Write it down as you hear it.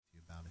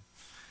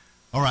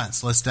All right,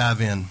 so let's dive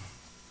in.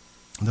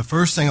 The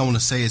first thing I want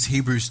to say is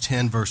Hebrews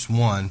 10, verse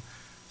 1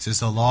 says,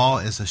 the law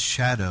is a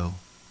shadow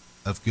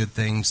of good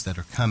things that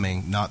are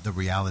coming, not the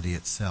reality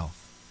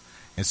itself.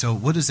 And so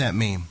what does that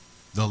mean?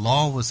 The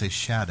law was a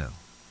shadow.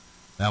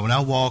 Now, when I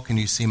walk and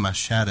you see my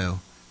shadow,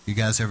 you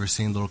guys ever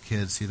seen little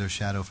kids see their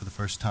shadow for the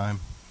first time?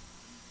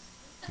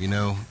 You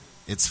know,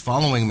 it's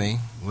following me.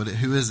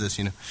 Who is this?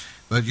 You know,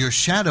 but your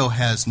shadow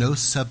has no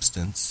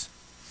substance.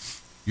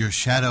 Your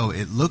shadow,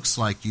 it looks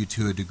like you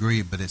to a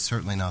degree, but it's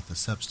certainly not the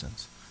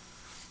substance.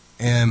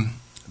 And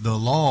the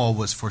law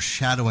was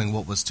foreshadowing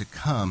what was to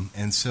come.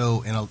 And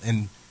so,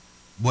 in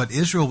what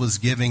Israel was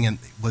giving and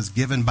was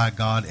given by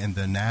God in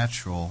the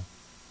natural,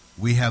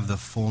 we have the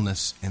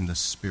fullness in the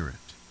spirit.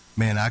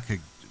 Man, I could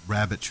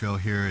rabbit trail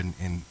here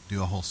and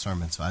do a whole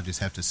sermon, so I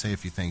just have to say a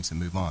few things and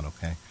move on,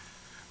 okay?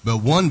 But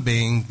one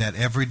being that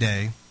every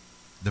day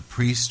the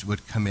priest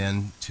would come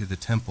in to the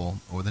temple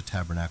or the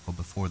tabernacle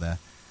before that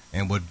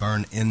and would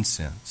burn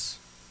incense.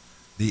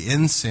 The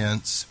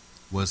incense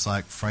was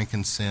like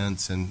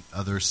frankincense and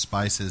other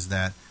spices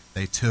that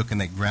they took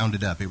and they ground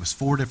it up. It was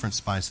 4 different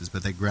spices,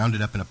 but they ground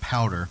it up in a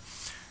powder.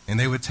 And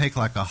they would take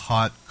like a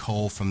hot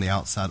coal from the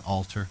outside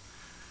altar,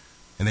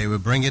 and they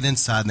would bring it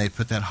inside, and they'd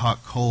put that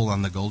hot coal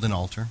on the golden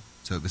altar,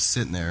 so it was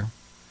sitting there,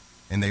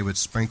 and they would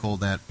sprinkle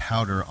that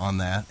powder on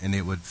that, and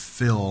it would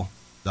fill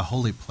the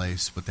holy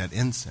place with that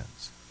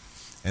incense.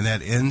 And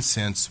that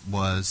incense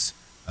was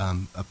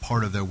a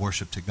part of their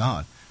worship to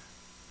God.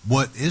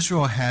 What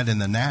Israel had in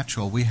the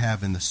natural, we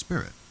have in the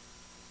spirit.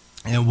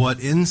 And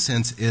what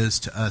incense is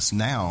to us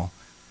now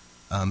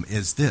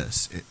is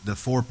this. The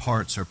 4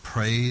 parts are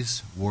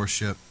praise,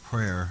 worship,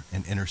 prayer,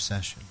 and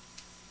intercession.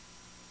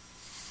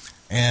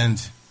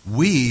 And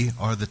we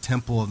are the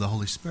temple of the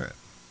Holy Spirit.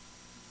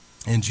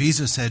 And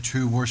Jesus said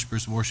true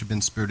worshipers worship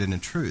in spirit and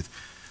in truth.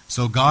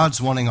 So God's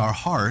wanting our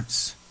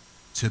hearts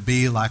to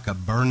be like a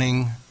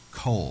burning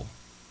coal,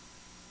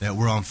 that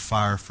we're on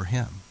fire for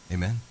Him.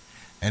 Amen?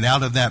 And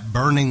out of that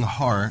burning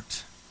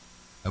heart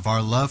of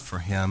our love for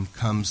Him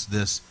comes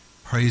this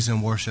praise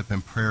and worship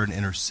and prayer and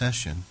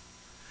intercession.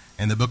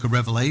 And the book of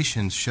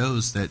Revelation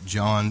shows that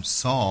John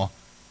saw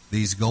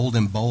these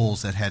golden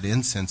bowls that had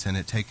incense in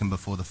it taken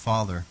before the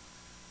Father,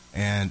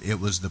 and it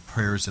was the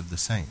prayers of the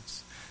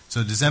saints.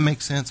 So does that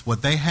make sense?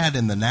 What they had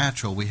in the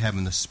natural, we have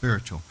in the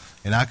spiritual.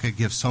 And I could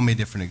give so many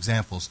different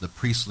examples. The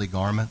priestly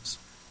garments,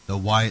 the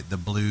white, the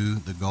blue,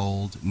 the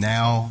gold.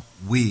 Now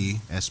we,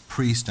 as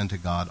priests unto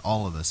God,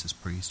 all of us as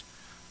priests,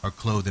 are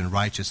clothed in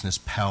righteousness,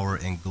 power,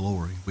 and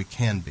glory. We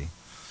can be.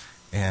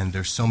 And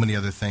there's so many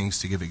other things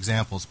to give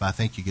examples, but I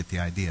think you get the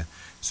idea.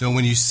 So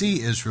when you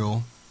see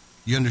Israel,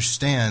 you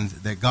understand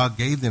that God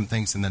gave them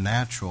things in the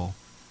natural,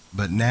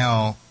 but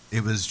now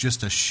it was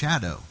just a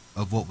shadow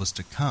of what was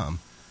to come.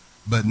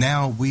 But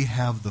now we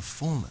have the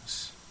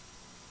fullness.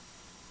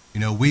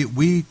 You know,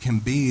 we can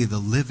be the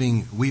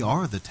living, we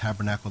are the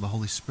tabernacle of the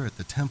Holy Spirit,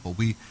 the temple.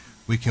 We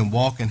can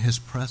walk in His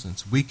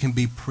presence. We can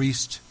be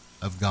priests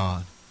of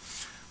God.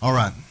 All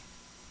right.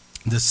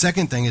 The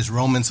second thing is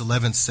Romans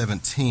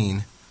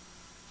 11:17.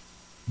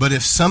 But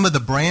if some of the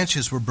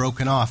branches were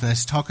broken off, and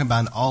it's talking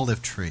about an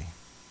olive tree.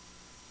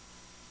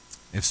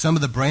 If some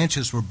of the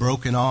branches were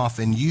broken off,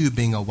 and you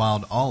being a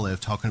wild olive,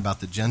 talking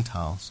about the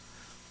Gentiles,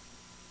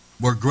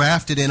 were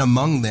grafted in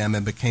among them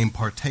and became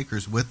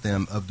partakers with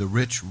them of the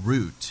rich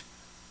root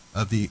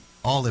of the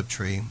olive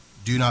tree,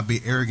 do not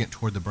be arrogant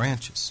toward the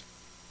branches.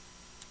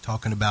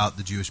 Talking about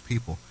the Jewish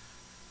people.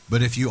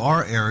 But if you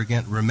are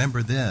arrogant,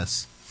 remember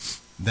this,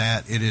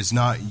 that it is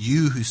not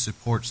you who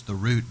supports the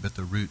root, but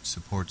the root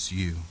supports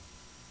you.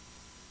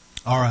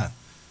 All right,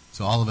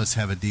 so all of us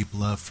have a deep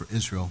love for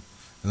Israel.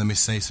 And let me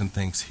say some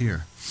things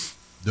here.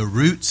 The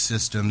root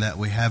system that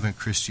we have in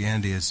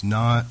Christianity is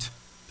not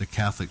the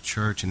Catholic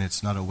Church, and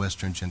it's not a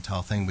Western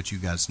Gentile thing, but you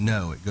guys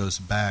know it goes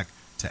back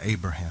to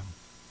Abraham.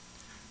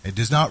 It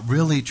does not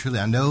really, truly,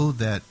 I know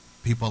that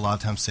people a lot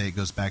of times say it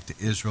goes back to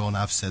Israel, and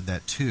I've said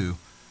that too,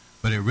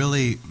 but it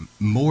really,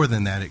 more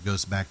than that, it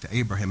goes back to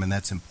Abraham, and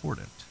that's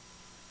important.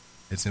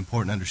 It's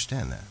important to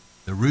understand that.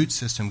 The root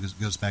system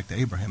goes back to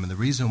Abraham, and the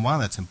reason why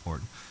that's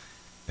important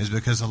is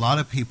because a lot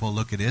of people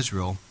look at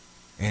Israel,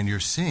 and you're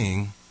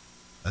seeing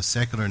a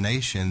secular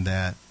nation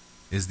that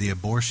is the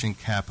abortion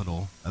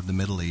capital of the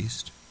Middle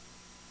East,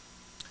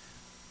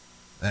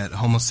 that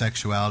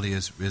homosexuality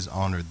is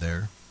honored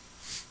there.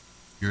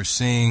 You're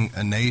seeing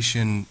a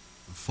nation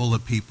full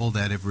of people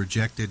that have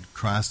rejected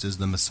Christ as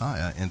the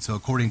Messiah. And so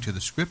according to the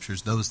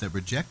Scriptures, those that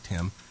reject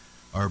Him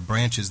are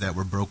branches that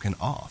were broken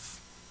off.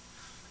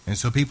 And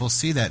so people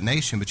see that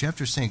nation, but you have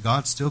to understand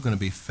God's still going to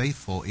be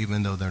faithful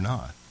even though they're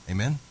not.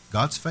 Amen?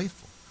 God's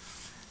faithful.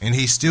 And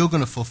He's still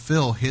going to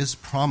fulfill His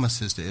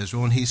promises to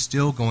Israel, and He's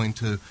still going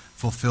to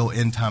fulfill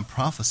end-time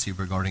prophecy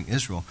regarding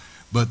Israel.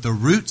 But the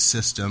root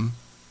system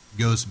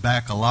goes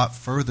back a lot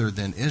further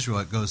than Israel.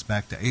 It goes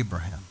back to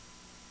Abraham.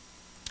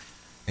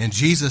 And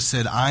Jesus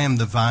said, I am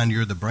the vine,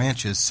 you're the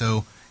branches.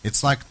 So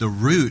it's like the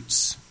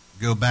roots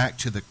go back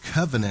to the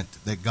covenant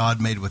that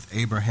God made with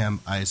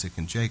Abraham, Isaac,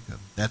 and Jacob.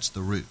 That's the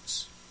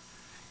roots.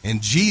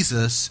 And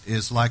Jesus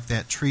is like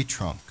that tree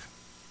trunk.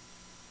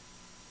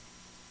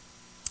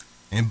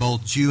 And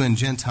both Jew and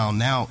Gentile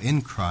now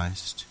in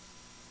Christ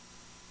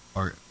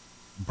are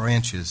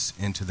branches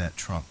into that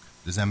trunk.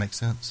 Does that make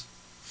sense?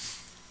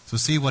 So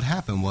see, what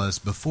happened was,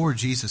 before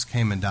Jesus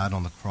came and died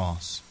on the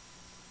cross,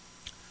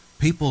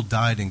 people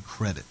died in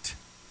credit.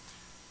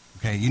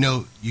 Okay, you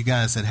know, you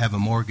guys that have a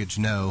mortgage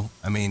know,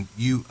 I mean,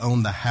 you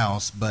own the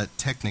house, but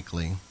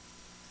technically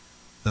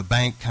the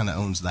bank kind of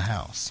owns the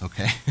house,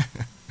 okay?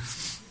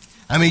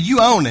 I mean, you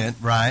own it,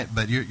 right,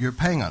 but you're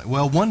paying on it.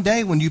 Well, one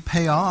day when you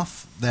pay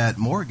off that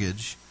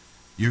mortgage,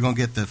 you're going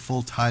to get the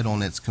full title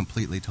and it's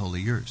completely,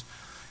 totally yours.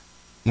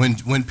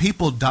 When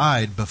people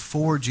died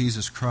before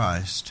Jesus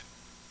Christ,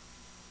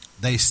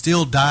 they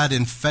still died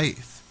in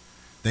faith.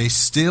 They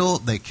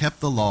kept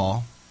the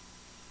law,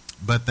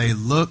 but they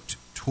looked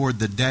toward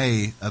the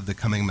day of the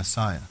coming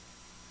Messiah.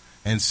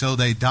 And so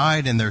they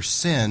died, and their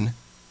sin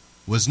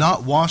was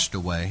not washed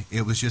away.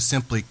 It was just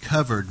simply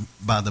covered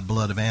by the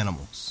blood of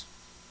animals.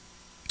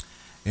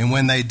 And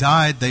when they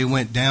died, they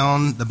went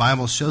down, the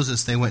Bible shows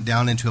us they went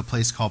down into a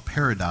place called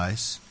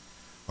paradise,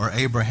 or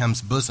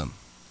Abraham's bosom,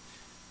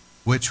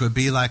 which would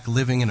be like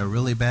living in a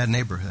really bad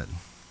neighborhood.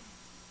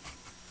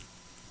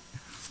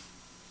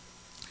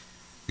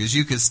 Because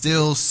you could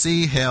still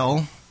see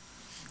hell,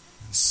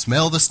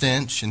 smell the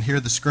stench, and hear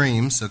the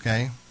screams,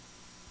 okay?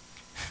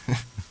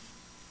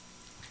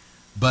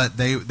 But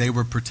they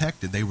were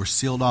protected. They were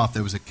sealed off.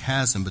 There was a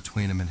chasm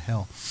between them and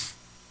hell.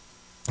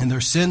 And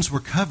their sins were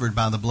covered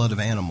by the blood of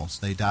animals.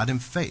 They died in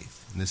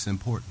faith, and this is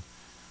important.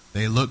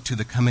 They looked to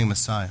the coming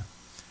Messiah.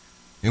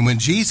 And when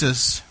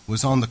Jesus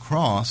was on the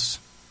cross,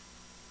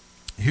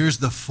 here's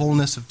the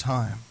fullness of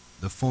time,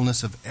 the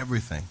fullness of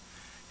everything.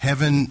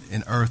 Heaven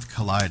and earth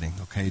colliding,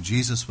 okay?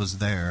 Jesus was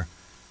there,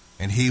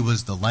 and he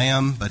was the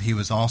Lamb, but he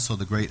was also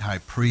the great high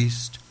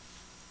priest.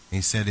 He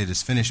said, "It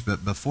is finished."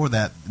 But before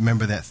that,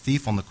 remember that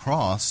thief on the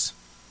cross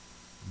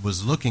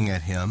was looking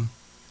at him,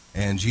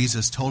 and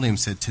Jesus told him,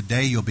 said,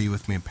 "Today you'll be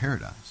with me in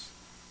paradise."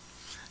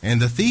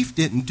 And the thief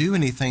didn't do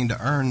anything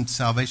to earn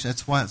salvation.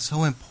 That's why it's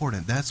so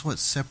important. That's what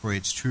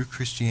separates true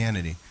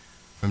Christianity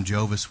from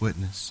Jehovah's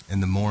Witness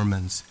and the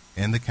Mormons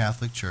and the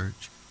Catholic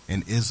Church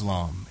and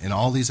Islam and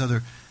all these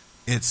other.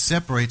 It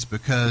separates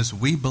because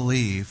we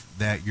believe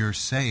that you're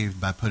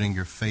saved by putting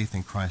your faith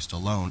in Christ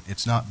alone.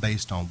 It's not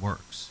based on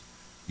works.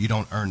 You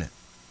don't earn it.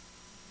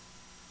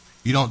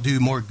 You don't do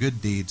more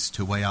good deeds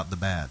to weigh out the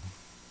bad.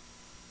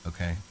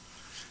 Okay?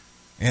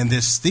 And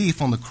this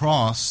thief on the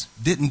cross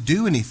didn't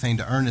do anything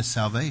to earn his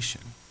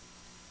salvation.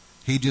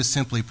 He just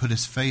simply put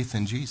his faith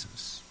in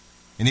Jesus.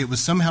 And it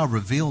was somehow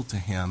revealed to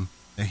him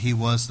that he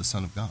was the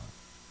Son of God.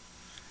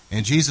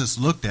 And Jesus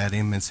looked at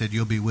him and said,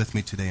 "You'll be with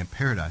me today in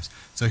paradise."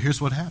 So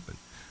here's what happened.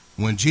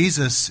 When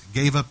Jesus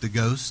gave up the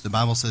ghost, the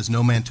Bible says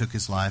no man took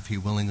his life. He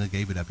willingly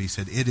gave it up. He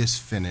said, "It is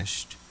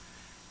finished."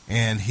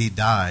 And he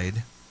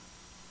died.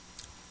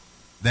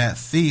 That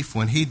thief,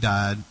 when he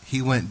died,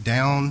 he went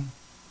down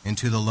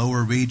into the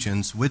lower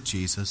regions with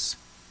Jesus.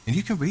 And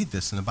you can read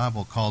this in the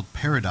Bible, called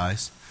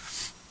paradise.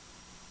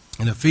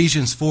 And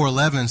Ephesians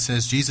 4:11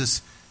 says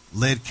Jesus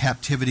led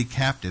captivity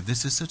captive.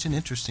 This is such an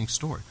interesting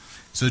story.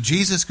 So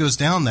Jesus goes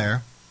down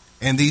there,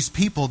 and these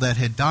people that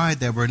had died,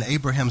 that were in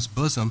Abraham's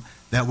bosom,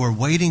 that were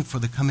waiting for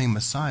the coming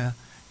Messiah,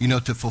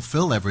 to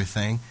fulfill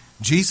everything,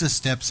 Jesus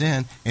steps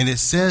in, and it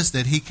says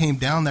that he came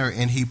down there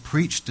and he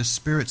preached to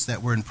spirits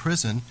that were in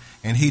prison,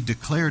 and he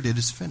declared, "It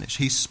is finished."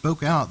 He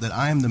spoke out that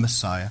I am the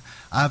Messiah.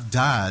 I've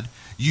died.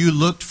 You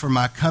looked for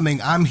my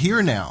coming. I'm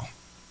here now.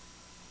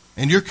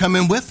 And you're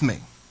coming with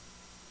me.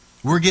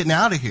 We're getting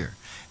out of here.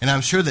 And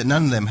I'm sure that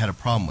none of them had a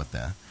problem with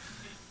that.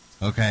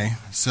 Okay,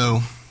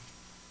 so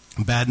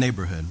bad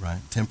neighborhood,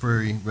 right?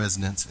 Temporary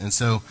residence. And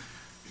so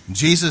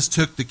Jesus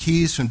took the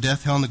keys from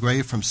death, hell, and the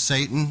grave from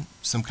Satan.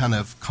 Some kind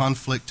of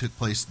conflict took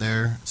place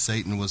there.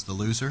 Satan was the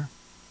loser.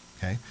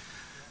 Okay.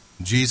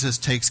 Jesus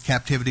takes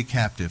captivity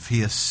captive.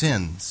 He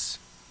ascends.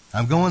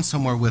 I'm going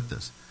somewhere with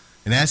this.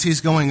 And as he's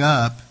going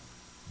up,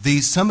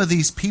 some of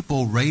these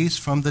people raised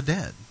from the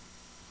dead.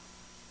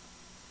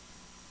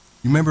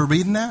 You remember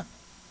reading that?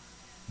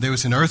 There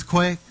was an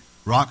earthquake.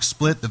 Rock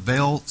split. The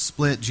veil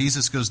split.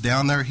 Jesus goes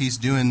down there. He's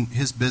doing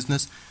his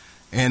business.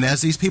 And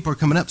as these people are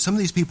coming up, some of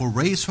these people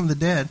raised from the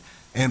dead,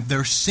 and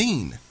they're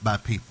seen by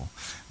people.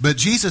 But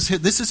Jesus,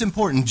 this is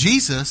important.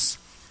 Jesus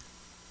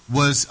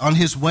was on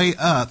his way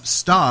up,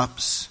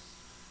 stops,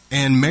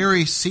 and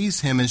Mary sees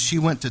him, and she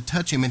went to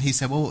touch him, and he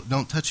said, "Well,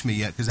 don't touch me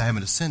yet because I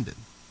haven't ascended."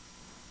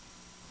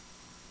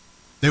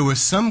 There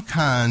was some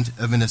kind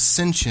of an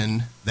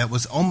ascension that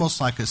was almost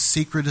like a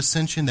secret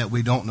ascension that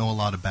we don't know a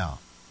lot about.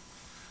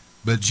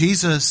 But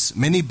Jesus,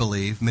 many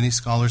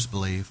scholars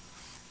believe,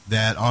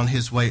 that on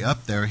his way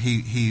up there,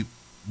 he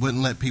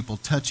wouldn't let people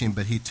touch him,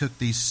 but he took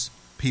these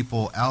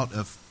people out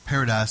of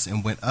paradise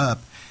and went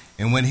up.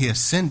 And when he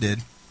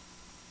ascended,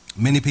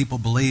 many people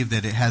believe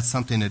that it had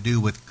something to do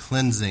with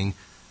cleansing,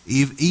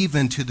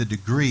 even to the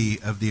degree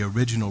of the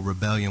original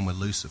rebellion with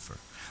Lucifer.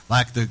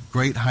 Like the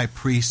great high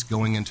priest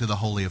going into the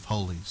Holy of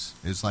Holies.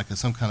 It's like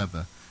some kind of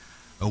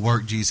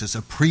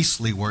a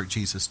priestly work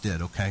Jesus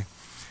did, okay?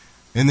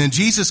 And then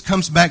Jesus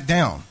comes back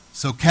down.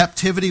 So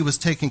captivity was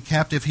taken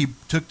captive. He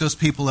took those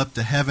people up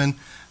to heaven.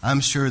 I'm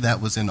sure that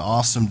was an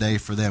awesome day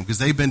for them because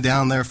they've been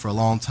down there for a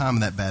long time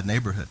in that bad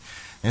neighborhood.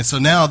 And so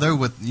now they're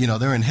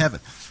they're in heaven.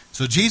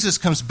 So Jesus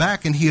comes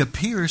back and he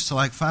appears to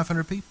like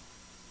 500 people.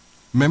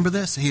 Remember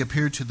this? He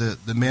appeared to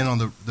the men on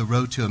the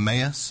road to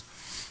Emmaus,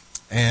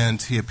 and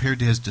he appeared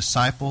to his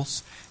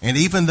disciples. And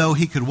even though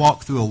he could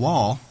walk through a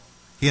wall,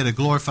 he had a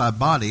glorified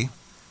body,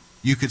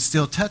 you could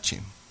still touch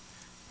him.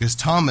 Because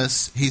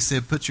Thomas, he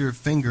said, put your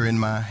finger in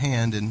my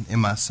hand and in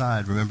my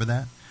side. Remember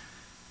that?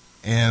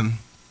 And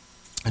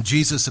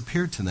Jesus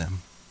appeared to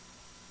them.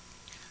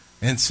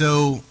 And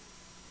so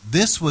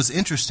this was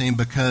interesting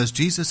because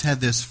Jesus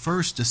had this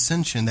first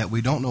ascension that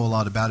we don't know a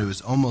lot about. It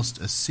was almost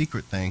a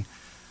secret thing.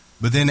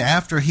 But then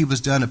after he was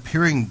done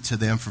appearing to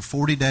them for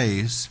 40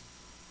 days,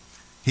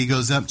 he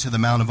goes up to the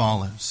Mount of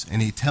Olives.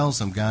 And he tells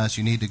them, guys,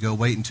 you need to go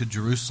wait into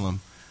Jerusalem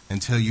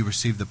until you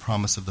receive the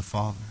promise of the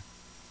Father.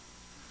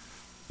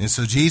 And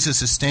so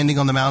Jesus is standing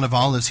on the Mount of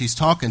Olives. He's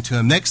talking to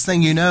him. Next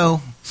thing you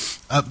know,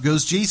 up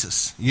goes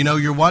Jesus. You know,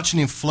 you're watching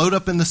him float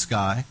up in the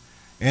sky,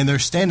 and they're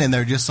standing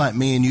there just like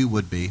me and you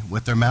would be,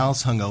 with their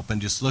mouths hung open,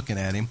 just looking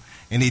at him.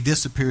 And he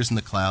disappears in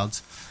the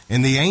clouds.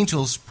 And the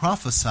angels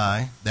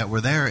prophesy that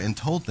were there and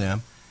told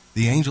them,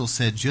 the angel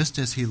said, just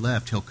as he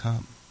left, he'll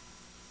come.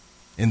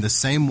 In the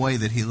same way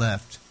that he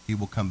left, he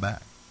will come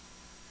back.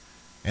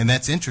 And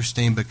that's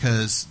interesting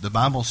because the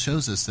Bible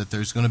shows us that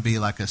there's going to be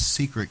like a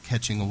secret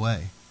catching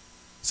away,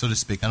 so to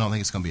speak. I don't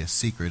think it's going to be a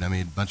secret. I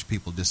mean, a bunch of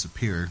people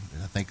disappeared.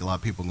 I think a lot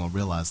of people are going to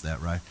realize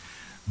that, right?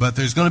 But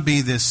there's going to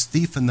be this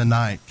thief in the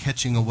night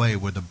catching away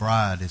where the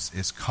bride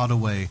is caught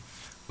away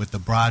with the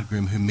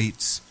bridegroom who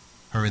meets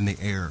her in the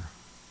air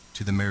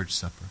to the marriage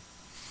supper.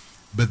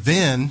 But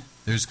then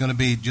there's going to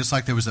be, just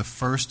like there was a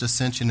first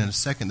ascension and a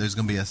second, there's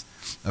going to be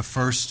a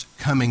first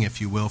coming, if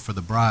you will, for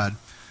the bride.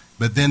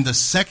 But then the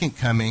second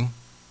coming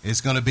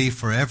is going to be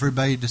for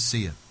everybody to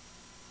see it.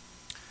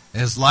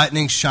 As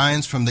lightning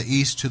shines from the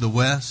east to the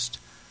west,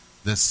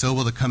 so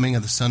will the coming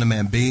of the Son of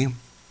Man be.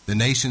 The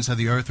nations of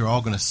the earth are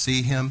all going to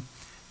see him.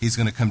 He's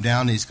going to come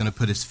down. He's going to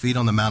put his feet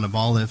on the Mount of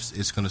Olives.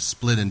 It's going to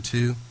split in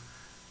two.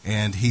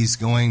 And he's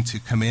going to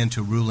come in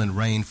to rule and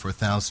reign for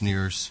 1,000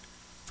 years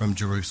from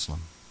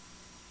Jerusalem.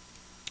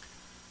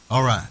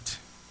 All right.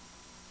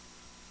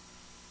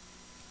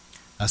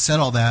 I said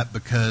all that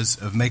because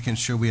of making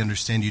sure we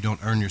understand you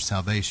don't earn your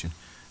salvation.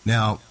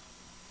 Now,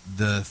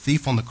 the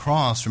thief on the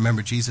cross,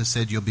 remember Jesus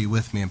said, you'll be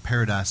with me in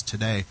paradise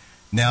today.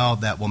 Now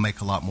that will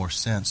make a lot more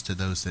sense to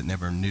those that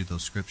never knew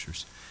those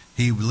scriptures.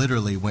 He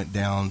literally went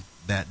down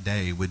that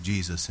day with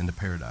Jesus into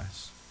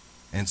paradise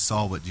and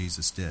saw what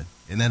Jesus did.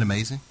 Isn't that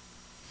amazing?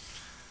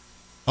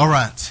 All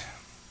right.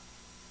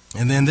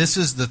 And then this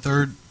is the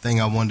third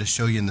thing I wanted to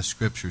show you in the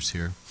scriptures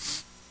here.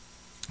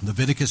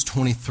 Leviticus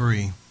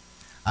 23.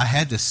 I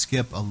had to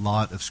skip a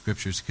lot of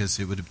scriptures because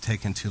it would have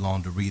taken too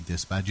long to read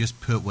this, but I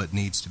just put what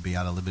needs to be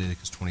out of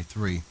Leviticus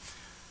 23.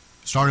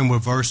 Starting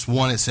with verse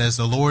 1, it says,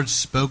 the Lord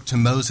spoke to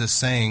Moses,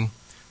 saying,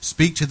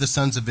 speak to the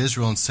sons of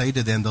Israel and say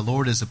to them, the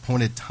Lord has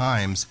appointed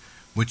times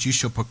which you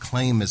shall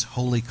proclaim as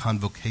holy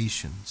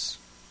convocations.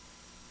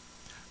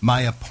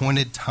 My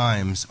appointed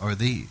times are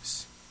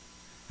these.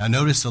 Now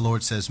notice the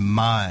Lord says,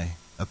 my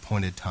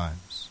appointed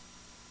times,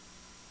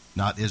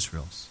 not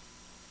Israel's.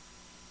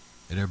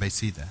 Did everybody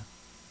see that?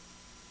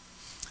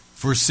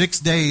 For 6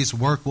 days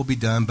work will be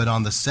done, but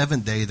on the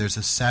seventh day there's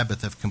a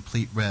Sabbath of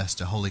complete rest,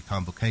 a holy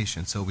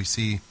convocation. So we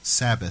see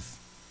Sabbath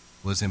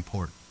was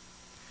important.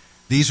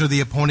 These are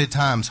the appointed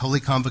times, holy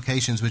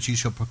convocations, which you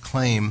shall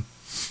proclaim,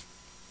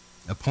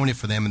 appointed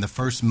for them in the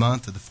first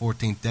month of the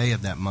 14th day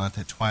of that month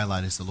at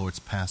twilight is the Lord's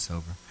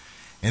Passover.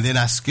 And then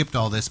I skipped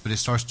all this, but it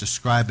starts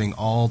describing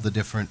all the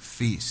different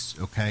feasts,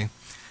 okay?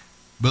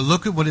 But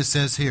look at what it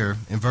says here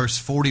in verse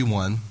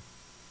 41.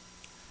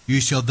 You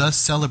shall thus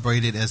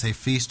celebrate it as a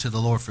feast to the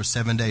Lord for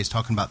 7 days,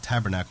 talking about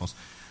tabernacles.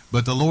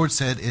 But the Lord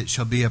said it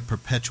shall be a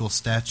perpetual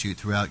statute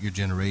throughout your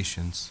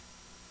generations.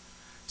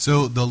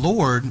 So the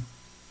Lord,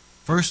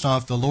 first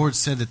off, the Lord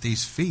said that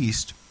these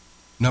feasts,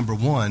 number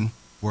one,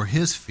 were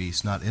his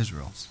feasts, not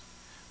Israel's.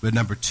 But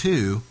number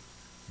two,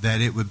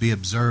 that it would be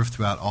observed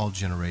throughout all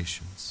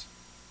generations.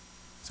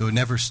 So it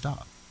never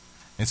stopped.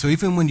 And so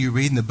even when you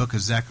read in the book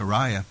of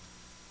Zechariah,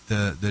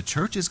 the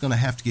church is going to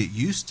have to get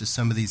used to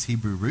some of these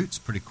Hebrew roots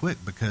pretty quick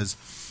because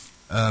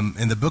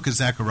in the book of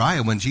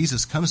Zechariah, when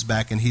Jesus comes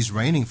back and he's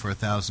reigning for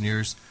 1,000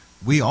 years,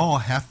 we all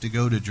have to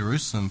go to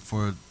Jerusalem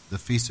for the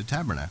Feast of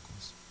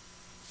Tabernacles.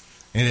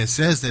 And it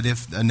says that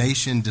if a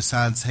nation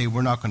decides, hey,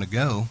 we're not going to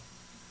go,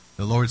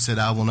 the Lord said,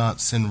 I will not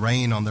send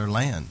rain on their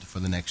land for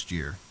the next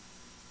year.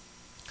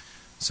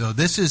 So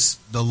this is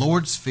the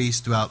Lord's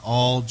feast throughout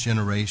all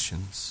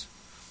generations.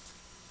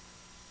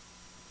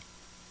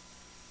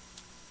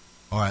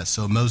 All right,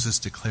 so Moses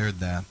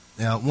declared that.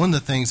 Now, one of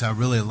the things I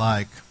really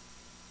like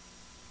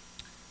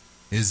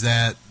is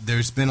that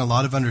there's been a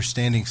lot of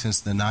understanding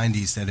since the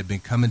 90s that have been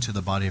coming to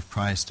the body of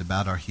Christ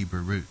about our Hebrew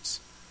roots.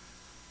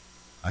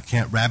 I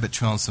can't rabbit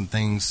trail on some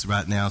things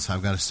right now, so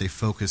I've got to stay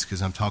focused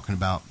because I'm talking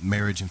about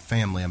marriage and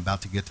family. I'm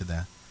about to get to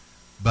that.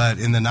 But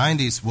in the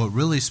 90s, what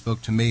really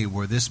spoke to me,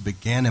 where this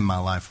began in my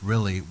life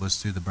really,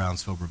 was through the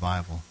Brownsville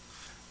revival.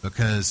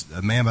 Because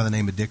a man by the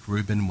name of Dick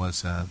Rubin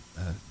was a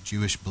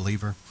Jewish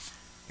believer,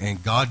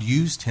 and God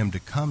used him to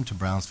come to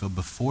Brownsville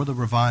before the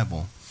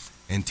revival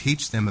and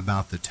teach them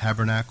about the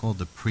tabernacle,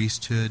 the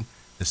priesthood,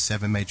 the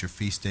 7 major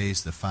feast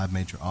days, the 5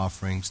 major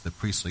offerings, the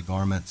priestly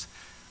garments.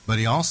 But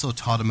he also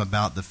taught them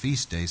about the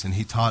feast days. And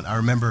he taught, I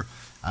remember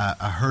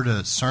I heard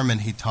a sermon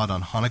he taught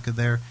on Hanukkah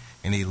there,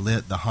 and he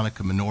lit the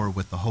Hanukkah menorah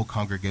with the whole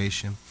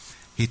congregation.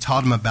 He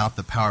taught them about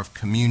the power of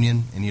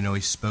communion, and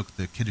he spoke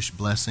the Kiddush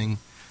blessing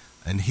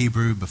in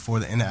Hebrew before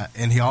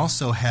and he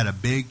also had a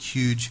big,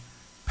 huge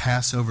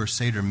Passover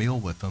Seder meal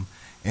with them.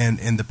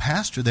 And the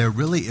pastor there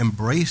really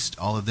embraced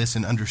all of this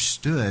and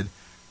understood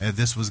that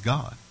this was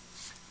God.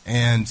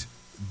 And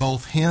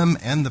both him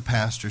and the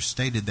pastor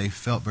stated they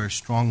felt very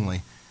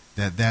strongly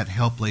that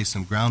helped lay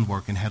some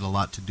groundwork and had a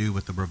lot to do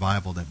with the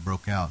revival that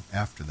broke out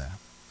after that.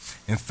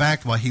 In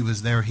fact, while he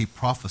was there, he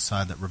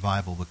prophesied that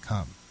revival would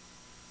come.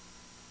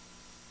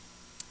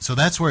 So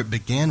that's where it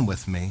began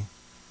with me.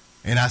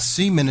 And I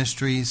see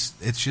ministries,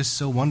 it's just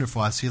so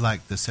wonderful. I see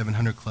like the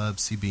 700 Club,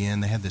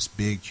 CBN, they have this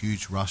big,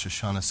 huge Rosh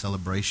Hashanah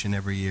celebration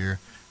every year.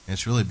 And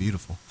it's really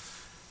beautiful.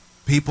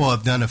 People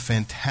have done a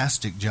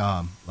fantastic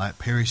job, like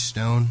Perry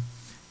Stone.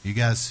 You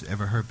guys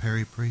ever heard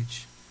Perry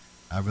preach?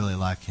 I really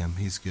like him.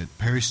 He's good.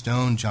 Perry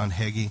Stone, John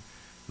Hagee,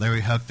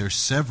 Larry Huck, there's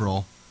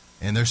several.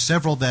 And there's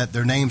several that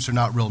their names are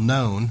not real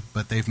known,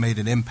 but they've made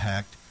an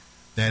impact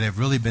that have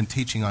really been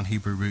teaching on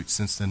Hebrew roots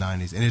since the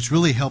 90s. And it's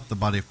really helped the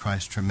body of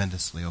Christ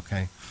tremendously,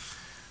 okay?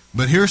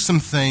 But here's some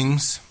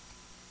things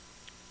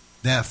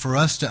that for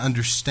us to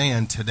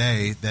understand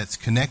today that's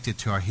connected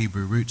to our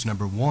Hebrew roots.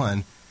 Number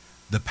one,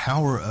 the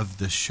power of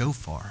the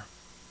shofar.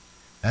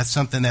 That's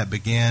something that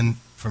began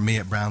for me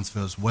at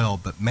Brownsville as well.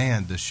 But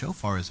man, the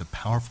shofar is a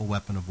powerful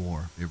weapon of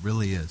war. It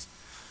really is.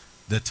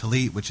 The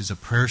talit, which is a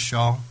prayer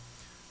shawl.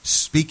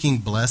 Speaking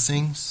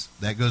blessings,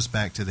 that goes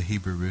back to the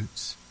Hebrew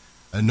roots.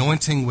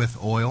 Anointing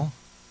with oil.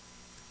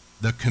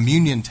 The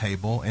communion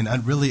table, and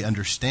really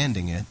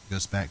understanding it,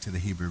 goes back to the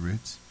Hebrew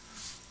roots.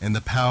 And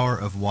the power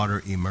of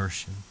water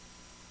immersion.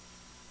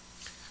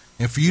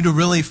 And for you to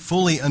really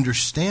fully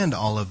understand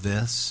all of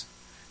this,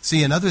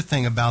 see, another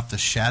thing about the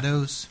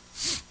shadows,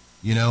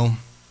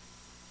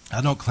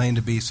 I don't claim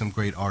to be some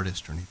great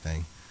artist or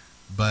anything,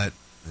 but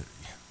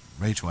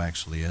Rachel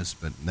actually is,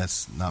 but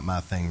that's not my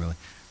thing really.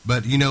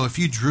 But, if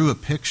you drew a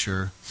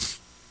picture,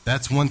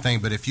 that's one thing.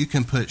 But if you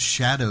can put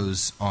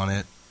shadows on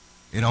it,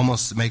 it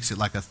almost makes it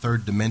like a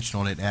third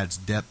dimensional, and it adds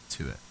depth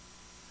to it.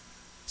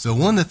 So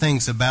one of the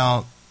things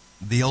about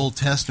the Old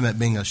Testament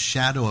being a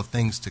shadow of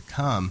things to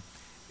come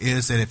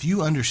is that if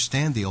you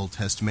understand the Old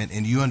Testament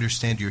and you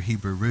understand your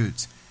Hebrew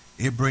roots,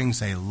 it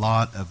brings a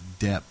lot of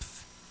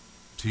depth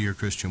to your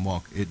Christian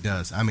walk. It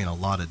does. I mean, a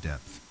lot of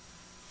depth.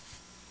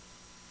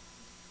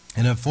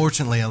 And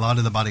unfortunately, a lot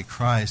of the body of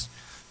Christ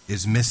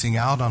is missing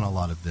out on a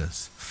lot of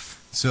this.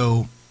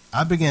 So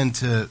I began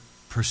to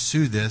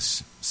pursue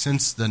this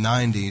since the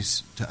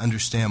 90s to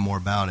understand more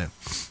about it.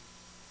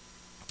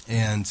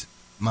 And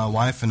my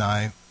wife and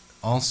I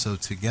also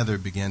together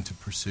began to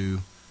pursue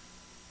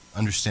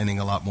understanding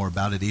a lot more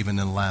about it even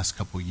in the last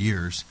couple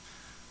years.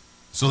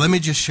 So let me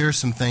just share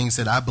some things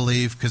that I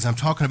believe, because I'm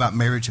talking about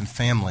marriage and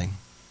family.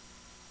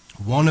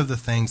 One of the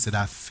things that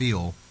I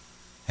feel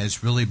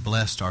has really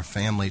blessed our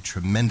family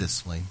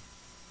tremendously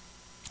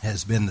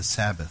has been the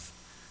Sabbath.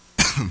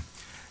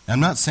 I'm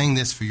not saying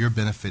this for your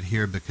benefit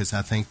here because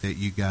I think that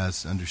you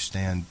guys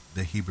understand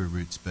the Hebrew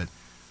roots, but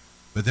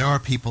there are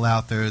people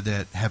out there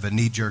that have a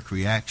knee-jerk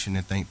reaction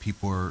and think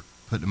people are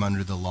putting them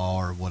under the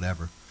law or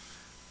whatever.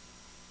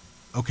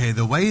 Okay,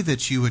 the way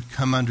that you would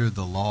come under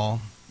the law,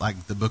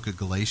 like the book of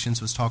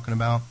Galatians was talking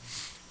about,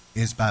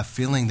 is by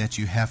feeling that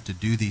you have to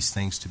do these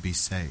things to be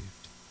saved.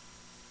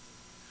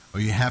 Or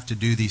you have to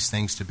do these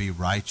things to be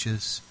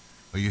righteous.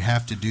 Or you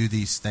have to do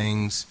these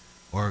things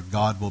or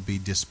God will be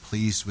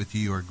displeased with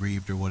you or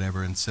grieved or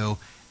whatever. And so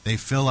they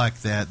feel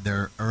like that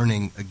they're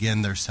earning,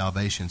 again, their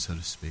salvation, so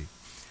to speak.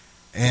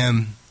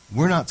 And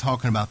we're not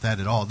talking about that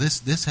at all.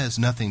 This has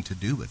nothing to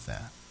do with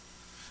that.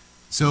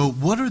 So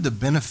what are the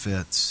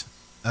benefits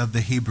of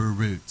the Hebrew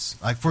roots?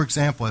 Like, for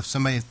example, if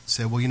somebody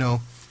said,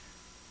 well,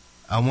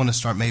 I want to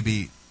start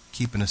maybe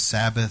keeping a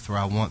Sabbath, or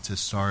I want to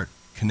start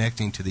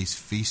connecting to these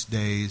feast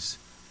days,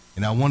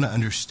 and I want to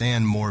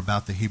understand more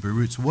about the Hebrew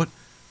roots, what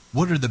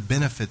are the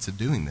benefits of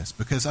doing this?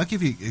 Because I'll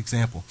give you an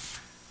example.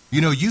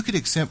 You could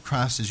accept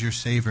Christ as your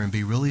Savior and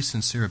be really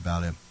sincere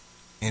about it.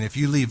 And if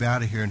you leave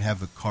out of here and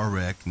have a car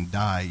wreck and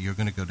die, you're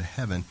going to go to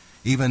heaven,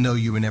 even though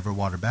you were never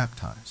water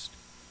baptized.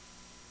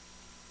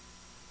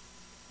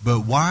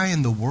 But why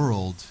in the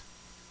world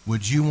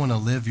would you want to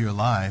live your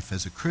life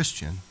as a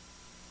Christian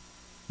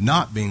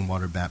not being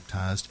water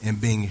baptized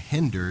and being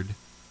hindered?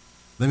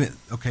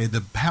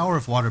 The power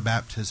of water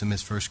baptism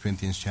is 1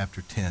 Corinthians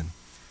chapter 10.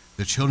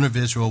 The children of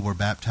Israel were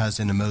baptized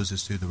into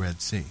Moses through the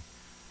Red Sea.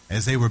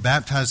 As they were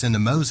baptized into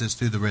Moses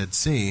through the Red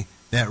Sea,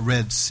 that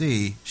Red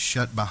Sea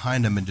shut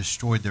behind them and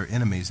destroyed their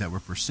enemies that were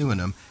pursuing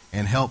them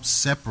and helped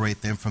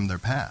separate them from their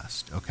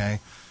past, okay?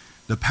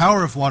 The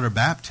power of water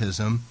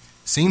baptism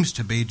seems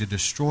to be to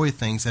destroy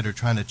things that are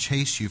trying to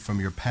chase you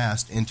from your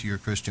past into your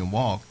Christian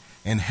walk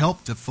and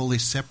help to fully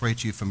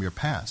separate you from your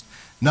past.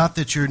 Not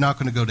that you're not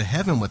going to go to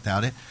heaven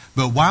without it,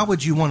 but why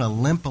would you want to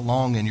limp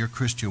along in your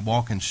Christian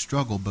walk and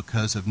struggle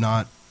because of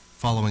not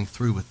following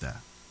through with that?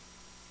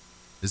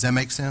 Does that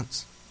make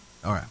sense?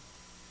 All right.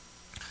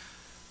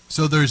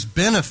 So there's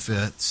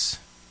benefits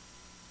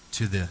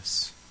to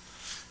this.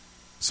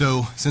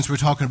 So since we're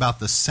talking about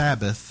the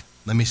Sabbath,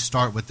 let me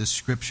start with this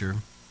scripture.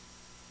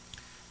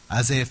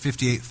 Isaiah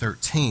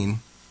 58:13.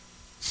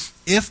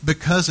 If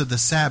because of the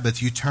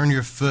Sabbath you turn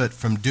your foot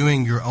from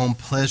doing your own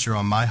pleasure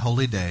on my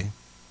holy day,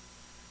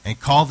 and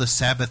call the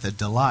Sabbath a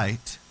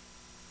delight,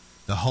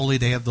 the holy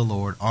day of the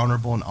Lord,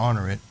 honorable, and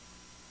honor it,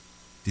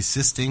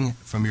 desisting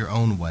from your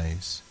own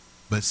ways,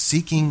 but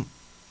seeking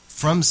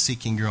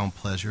your own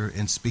pleasure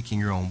and speaking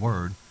your own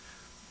word,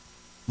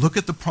 look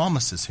at the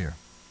promises here.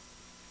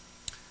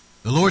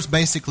 The Lord's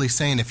basically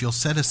saying, if you'll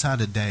set aside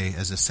a day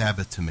as a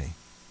Sabbath to me,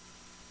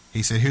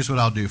 he said, here's what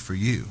I'll do for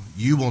you.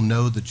 You will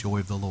know the joy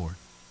of the Lord.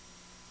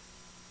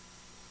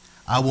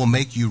 I will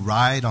make you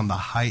ride on the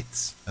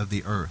heights of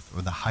the earth,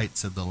 or the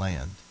heights of the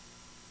land,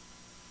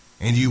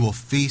 and you will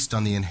feast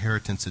on the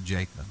inheritance of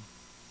Jacob,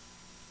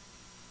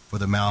 for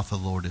the mouth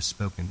of the Lord has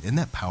spoken. Isn't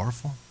that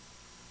powerful?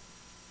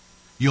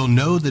 You'll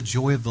know the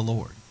joy of the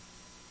Lord.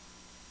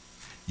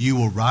 You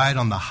will ride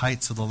on the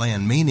heights of the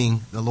land,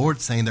 meaning the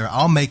Lord's saying there,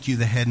 I'll make you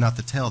the head, not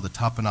the tail, the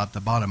top and not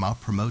the bottom. I'll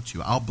promote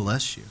you. I'll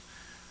bless you.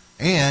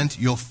 And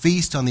you'll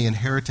feast on the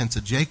inheritance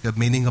of Jacob,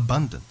 meaning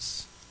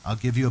abundance. I'll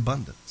give you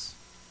abundance.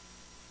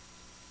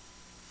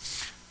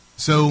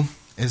 So,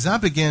 as I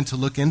began to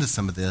look into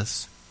some of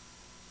this,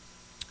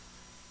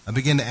 I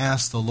began to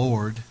ask the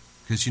Lord,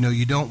 because,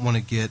 you don't want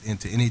to get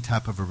into any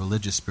type of a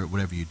religious spirit,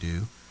 whatever you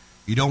do.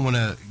 You don't want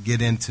to get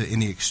into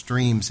any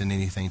extremes in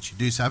anything that you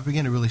do. So I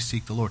began to really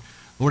seek the Lord.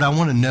 Lord, I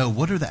want to know,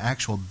 what are the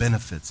actual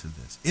benefits of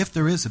this? If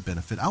there is a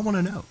benefit, I want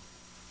to know.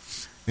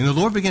 And the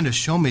Lord began to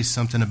show me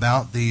something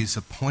about these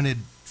appointed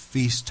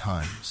feast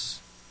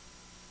times.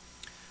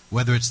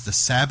 Whether it's the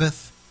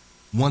Sabbath,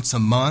 once a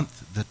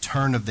month, the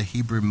turn of the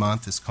Hebrew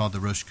month is called the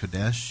Rosh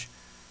Chodesh,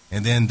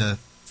 and then the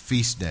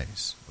feast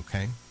days,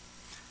 okay?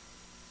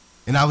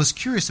 And I was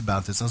curious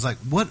about this. I was like,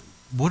 what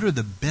are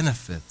the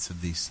benefits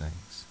of these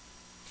things?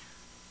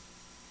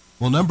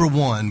 Well, number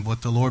one,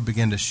 what the Lord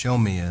began to show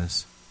me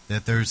is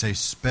that there's a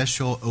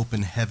special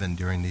open heaven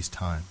during these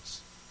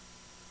times.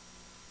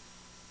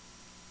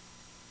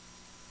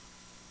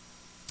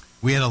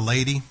 We had a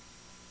lady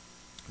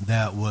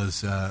that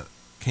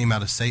came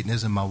out of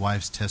Satanism, my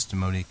wife's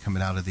testimony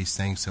coming out of these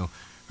things. So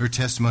her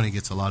testimony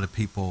gets a lot of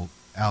people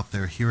out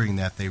there hearing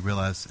that. They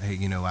realize, hey,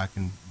 I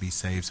can be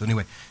saved. So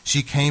anyway,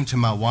 she came to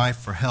my wife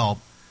for help,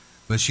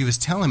 but she was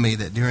telling me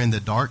that during the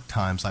dark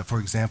times, like for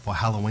example,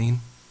 Halloween,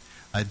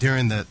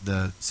 during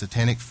the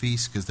satanic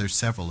feast, because there's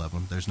several of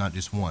them, there's not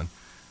just one,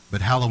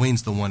 but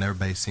Halloween's the one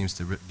everybody seems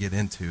to get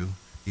into,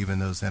 even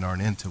those that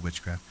aren't into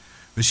witchcraft.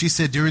 But she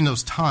said during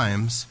those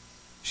times,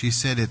 she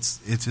said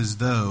it's as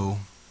though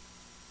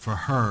for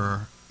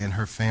her and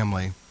her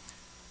family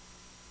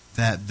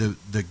that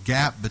the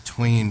gap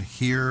between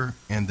here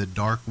and the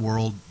dark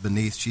world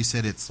beneath, she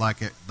said it's like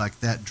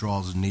that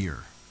draws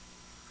near.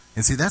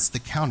 And see, that's the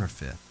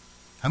counterfeit.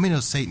 How many know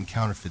Satan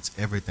counterfeits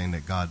everything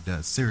that God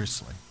does?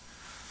 Seriously.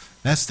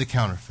 That's the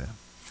counterfeit.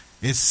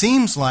 It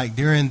seems like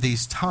during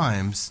these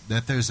times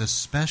that there's a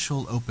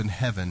special open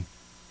heaven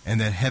and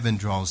that heaven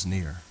draws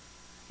near.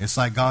 It's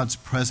like God's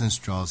presence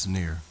draws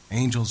near.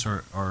 Angels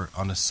are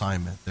on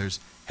assignment. There's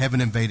heaven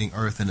invading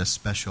earth in a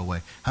special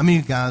way. How many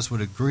of you guys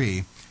would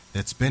agree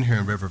that's been here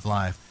in River of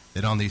Life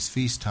that on these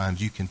feast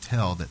times you can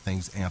tell that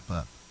things amp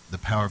up? The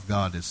power of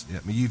God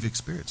you've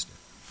experienced it.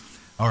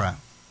 All right.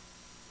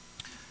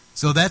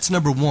 So that's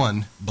number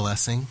one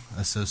blessing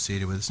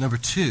associated with this. Number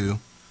two,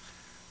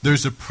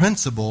 there's a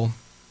principle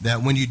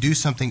that when you do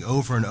something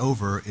over and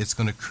over, it's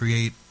going to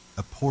create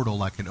a portal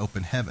like an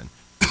open heaven,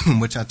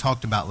 which I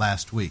talked about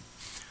last week.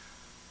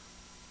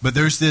 But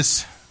there's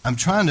this, I'm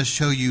trying to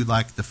show you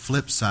like the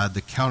flip side,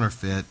 the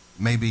counterfeit,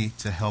 maybe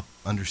to help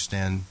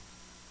understand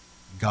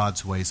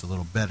God's ways a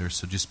little better,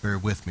 so just bear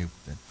with me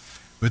with it.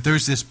 But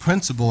there's this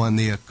principle in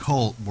the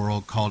occult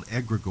world called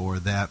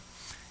egregore that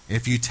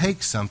if you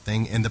take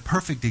something, and the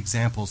perfect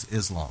example is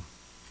Islam.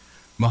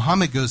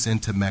 Muhammad goes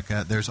into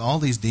Mecca. There's all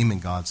these demon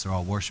gods they're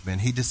all worshiping.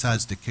 He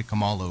decides to kick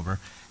them all over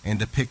and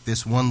to pick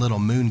this one little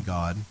moon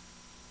god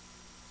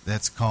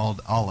that's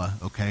called Allah,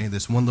 okay,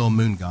 this one little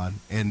moon god,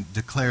 and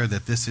declare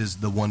that this is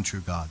the one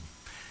true God.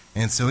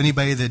 And so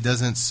anybody that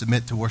doesn't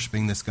submit to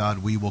worshiping this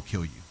God, we will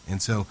kill you.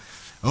 And so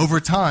over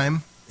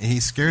time,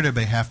 he's scared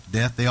everybody half to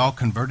death. They all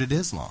converted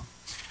Islam.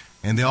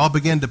 And they all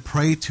began to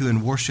pray to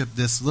and worship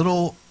this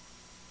little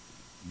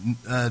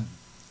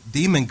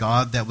demon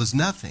god that was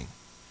nothing.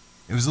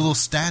 It was a little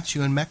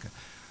statue in Mecca.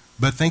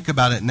 But think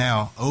about it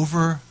now.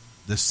 Over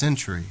the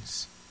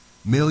centuries,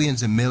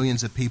 millions and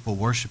millions of people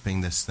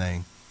worshiping this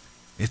thing,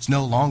 it's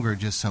no longer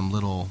just some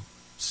little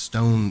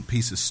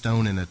piece of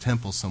stone in a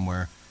temple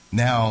somewhere.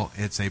 Now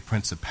it's a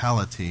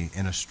principality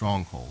in a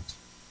stronghold.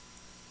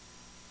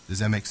 Does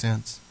that make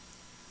sense?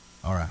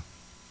 All right.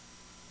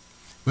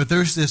 But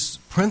there's this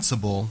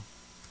principle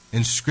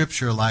in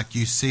Scripture, like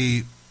you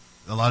see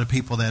a lot of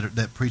people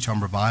that preach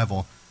on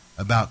revival,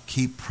 about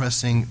keep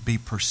pressing, be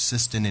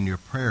persistent in your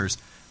prayers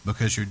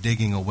because you're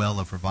digging a well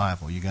of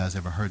revival. You guys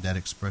ever heard that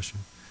expression?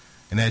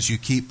 And as you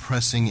keep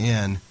pressing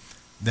in,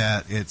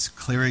 that it's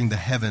clearing the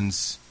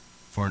heavens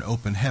for an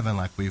open heaven,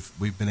 like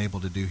we've been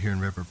able to do here in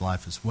River of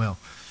Life as well.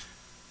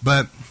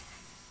 But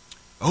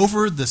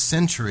over the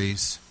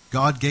centuries,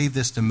 God gave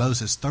this to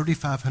Moses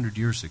 3,500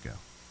 years ago.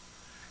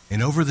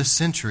 And over the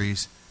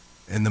centuries,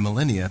 in the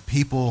millennia,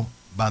 people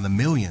by the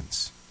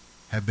millions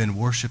have been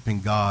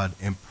worshiping God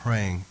and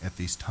praying at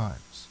these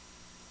times.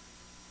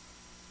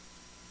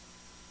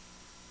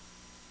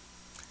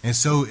 And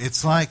so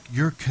it's like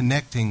you're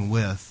connecting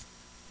with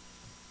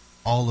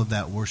all of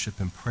that worship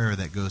and prayer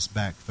that goes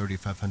back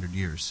 3,500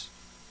 years.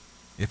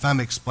 If I'm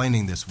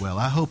explaining this well,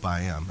 I hope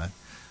I am.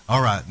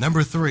 All right,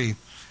 number 3,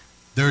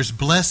 there's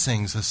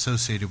blessings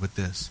associated with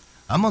this.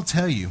 I'm going to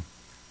tell you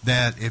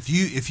that if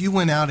you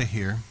went out of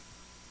here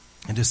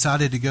and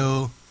decided to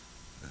go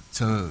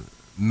to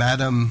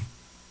Madam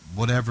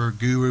whatever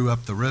guru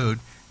up the road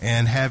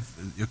and have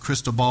your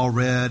crystal ball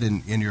read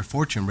and your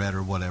fortune read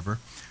or whatever,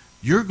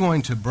 you're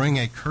going to bring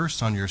a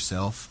curse on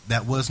yourself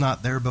that was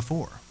not there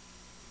before.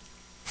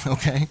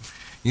 Okay?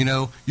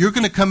 You're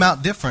going to come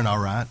out different, all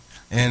right,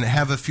 and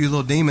have a few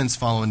little demons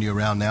following you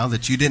around now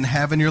that you didn't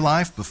have in your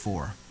life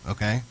before.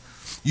 Okay?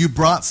 You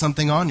brought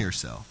something on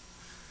yourself.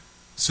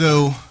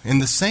 So, in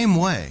the same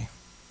way,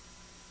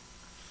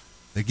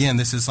 again,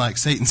 this is like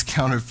Satan's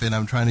counterfeit.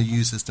 I'm trying to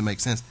use this to make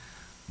sense.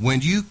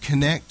 When you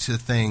connect to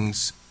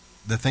things,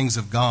 the things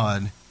of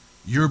God,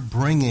 you're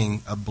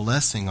bringing a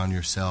blessing on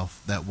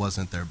yourself that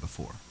wasn't there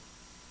before.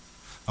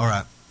 All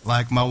right,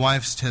 like my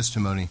wife's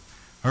testimony,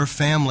 her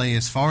family,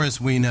 as far as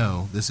we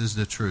know, this is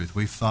the truth.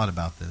 We've thought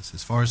about this.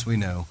 As far as we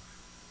know,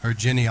 her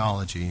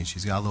genealogy,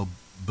 she's got a little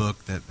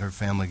book that her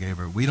family gave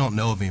her. We don't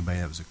know of anybody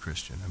that was a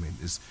Christian. I mean,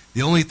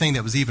 the only thing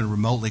that was even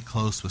remotely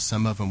close was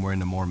some of them were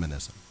into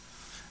Mormonism.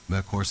 But,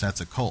 of course, that's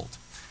a cult.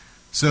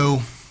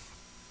 So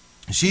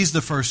she's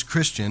the first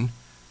Christian,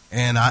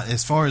 and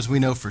as far as we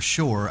know for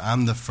sure,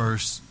 I'm the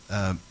first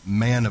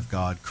man of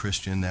God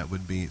Christian that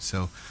would be.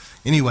 So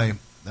anyway,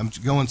 I'm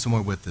going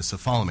somewhere with this, so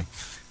follow me.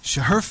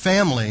 Her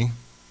family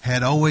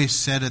had always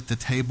sat at the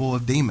table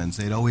of demons.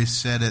 They'd always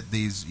sat at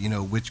these,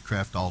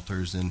 witchcraft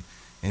altars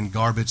and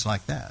garbage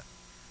like that.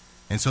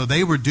 And so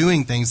they were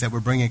doing things that were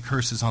bringing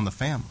curses on the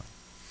family.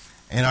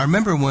 And I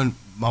remember when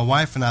my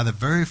wife and I, the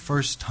very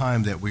first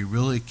time that we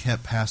really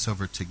kept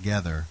Passover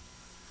together,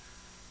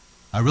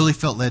 I really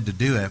felt led to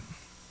do it.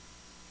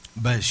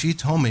 But she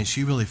told me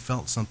she really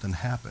felt something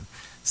happen.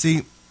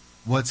 See,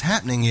 what's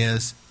happening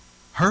is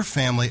her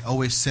family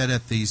always sat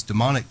at these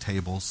demonic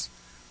tables,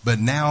 but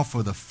now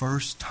for the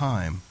first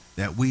time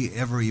that we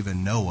ever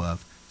even know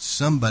of,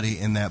 somebody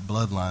in that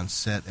bloodline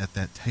sat at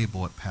that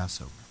table at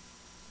Passover.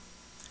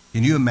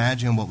 Can you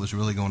imagine what was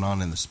really going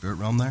on in the spirit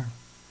realm there?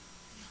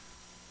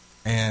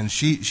 And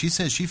she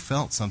said she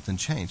felt something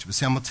change. But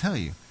see, I'm going to tell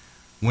you,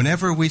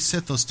 whenever we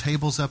set those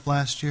tables up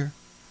last year,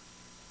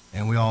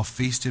 and we all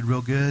feasted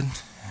real good,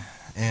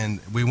 and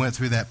we went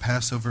through that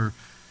Passover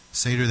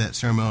Seder, that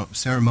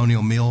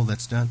ceremonial meal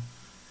that's done,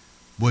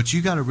 what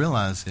you got to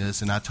realize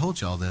is, and I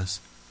told you all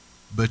this,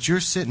 but you're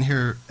sitting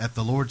here at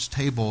the Lord's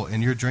table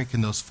and you're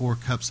drinking those 4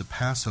 cups of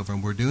Passover,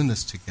 and we're doing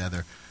this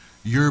together.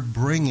 You're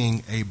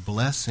bringing a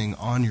blessing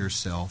on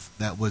yourself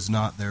that was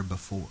not there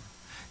before.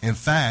 In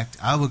fact,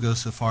 I would go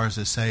so far as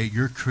to say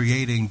you're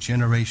creating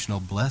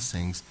generational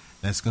blessings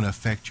that's going to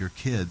affect your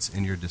kids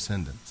and your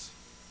descendants.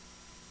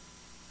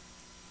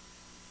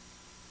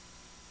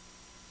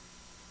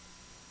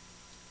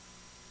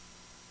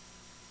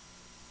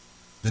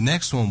 The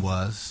next one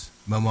was,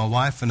 my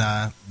wife and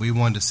I, we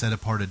wanted to set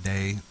apart a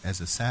day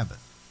as a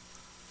Sabbath.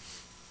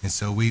 And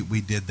so we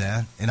did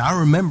that. And I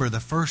remember the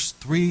first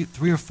three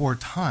or four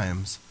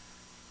times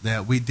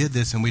that we did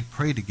this and we'd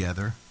pray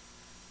together,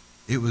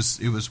 it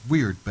was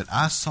weird, but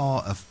I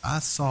saw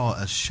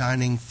a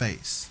shining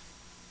face.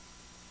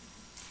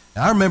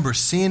 And I remember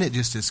seeing it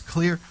just as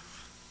clear,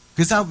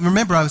 because I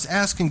remember I was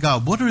asking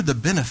God, what are the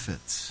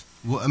benefits?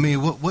 Well, I mean,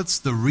 what's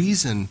the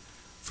reason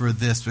for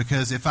this?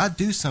 Because if I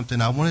do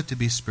something, I want it to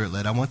be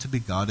Spirit-led, I want it to be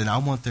God, and I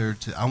want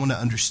to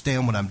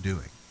understand what I'm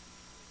doing.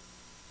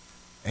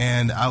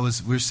 And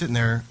we were sitting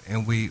there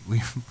and we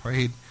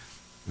prayed.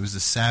 It was the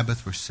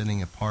Sabbath. We're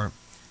sitting apart.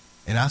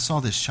 And I saw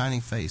this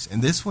shining face.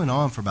 And this went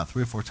on for about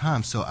 3 or 4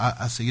 times. So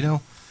I said,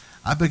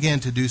 I began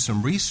to do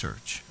some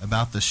research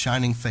about the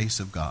shining face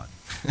of God.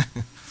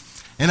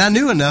 And I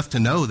knew enough to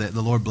know that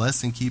the Lord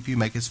bless and keep you,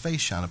 make his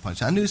face shine upon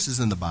you. I knew this is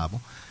in the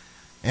Bible.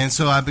 And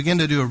so I began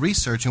to do a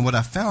research. And what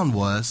I found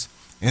was,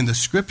 in the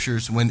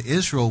scriptures, when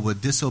Israel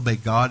would disobey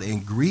God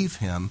and grieve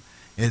him,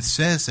 it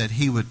says that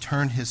he would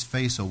turn his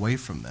face away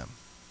from them.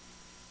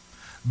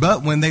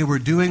 But when they were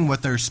doing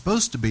what they're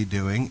supposed to be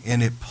doing,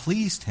 and it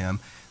pleased him,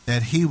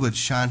 that he would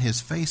shine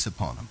his face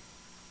upon them.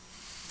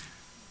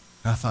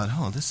 And I thought,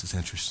 oh, this is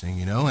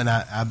interesting, and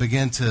I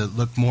began to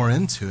look more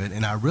into it,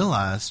 and I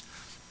realized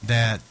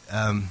that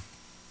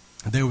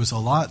there was a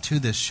lot to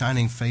this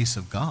shining face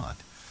of God.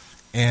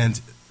 And,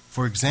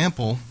 for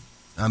example,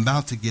 I'm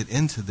about to get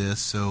into this,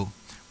 so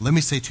let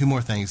me say two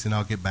more things, and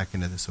I'll get back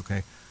into this,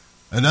 okay?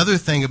 Another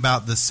thing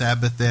about the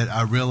Sabbath that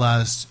I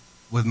realized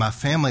with my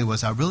family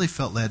was I really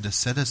felt led to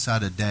set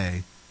aside a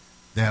day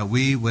that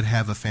we would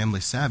have a family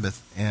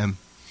Sabbath, and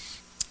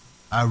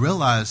I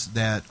realized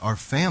that our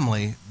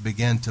family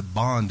began to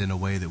bond in a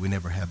way that we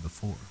never had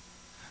before.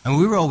 I mean,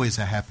 we were always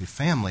a happy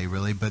family,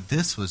 really, but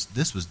this was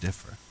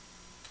different.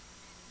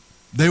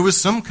 There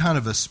was some kind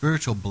of a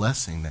spiritual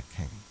blessing that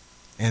came,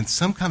 and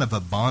some kind of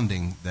a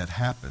bonding that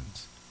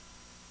happened.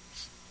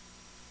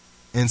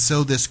 And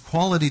so this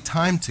quality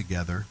time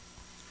together,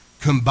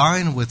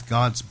 combined with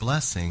God's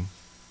blessing,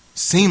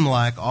 seemed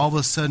like all of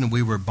a sudden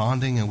we were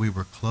bonding and we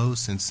were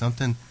close, and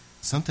something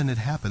had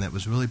happened that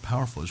was really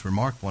powerful. It was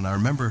remarkable. And I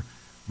remember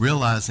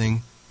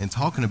realizing and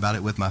talking about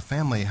it with my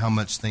family how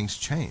much things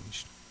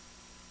changed.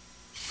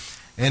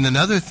 And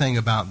another thing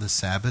about the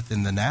Sabbath,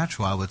 in the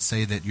natural, I would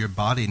say that your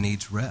body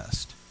needs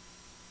rest.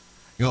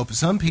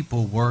 Some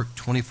people work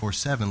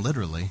 24/7,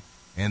 literally,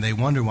 and they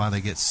wonder why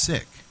they get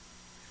sick.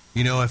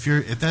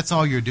 If that's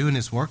all you're doing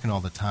is working all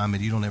the time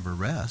and you don't ever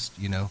rest,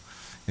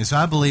 And so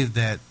I believe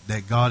that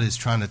God is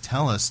trying to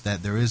tell us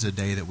that there is a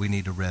day that we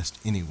need to rest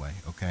anyway,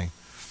 okay?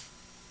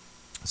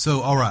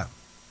 So, all right.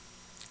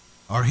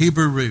 Our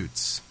Hebrew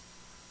roots.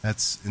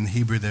 That's in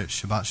Hebrew, that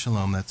Shabbat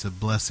Shalom. That's a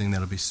blessing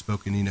that'll be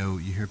spoken. You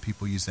hear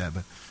people use that.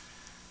 But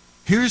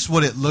here's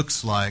what it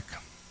looks like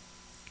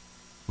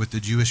with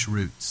the Jewish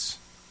roots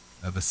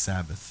of a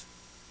Sabbath.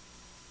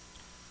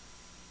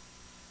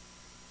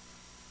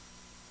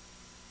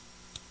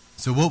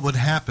 So what would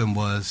happen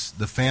was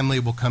the family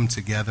will come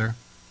together,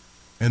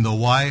 and the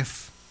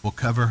wife will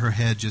cover her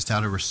head just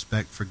out of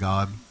respect for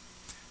God,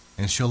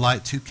 and she'll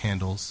light 2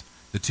 candles.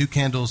 The 2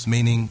 candles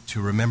meaning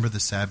to remember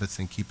the Sabbath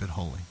and keep it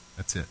holy.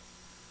 That's it.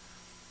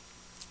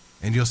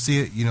 And you'll see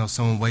it,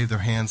 someone wave their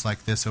hands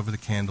like this over the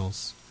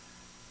candles.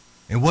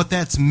 And what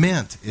that's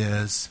meant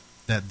is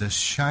that the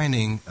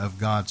shining of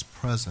God's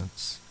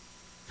presence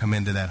come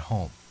into that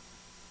home.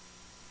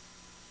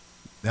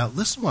 Now,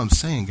 listen to what I'm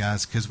saying,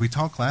 guys, because we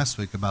talked last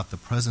week about the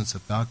presence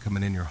of God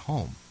coming in your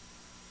home.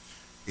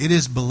 It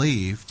is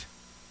believed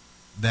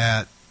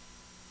that,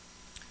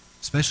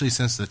 especially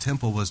since the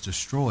temple was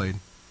destroyed,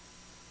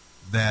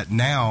 that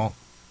now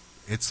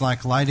it's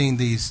like lighting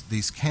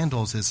these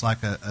candles. It's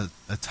like a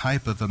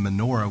type of a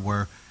menorah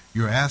where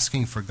you're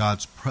asking for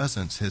God's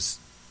presence, His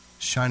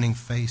shining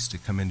face, to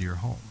come into your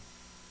home.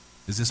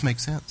 Does this make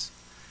sense?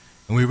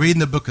 And we read in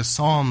the book of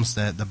Psalms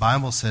that the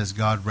Bible says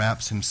God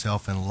wraps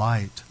Himself in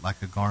light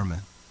like a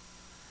garment.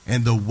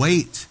 And the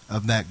weight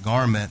of that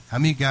garment, how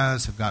many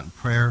guys have gotten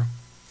prayer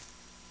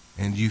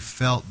and you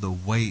felt the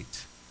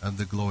weight of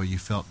the glory? You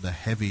felt the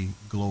heavy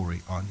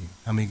glory on you.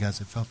 How many guys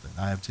have felt that?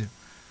 I have too.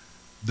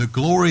 The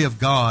glory of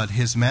God,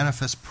 His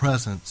manifest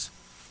presence,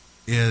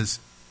 is,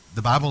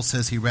 the Bible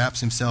says He wraps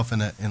Himself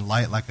in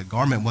light like a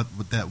garment.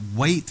 What that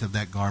weight of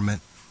that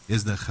garment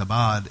is the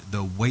chabad,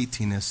 the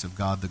weightiness of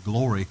God, the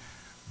glory.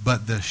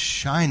 But the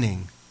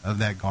shining of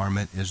that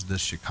garment is the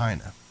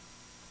Shekinah.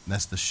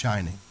 That's the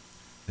shining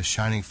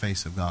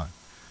face of God.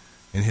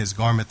 And His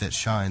garment that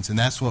shines. And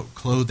that's what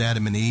clothed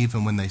Adam and Eve,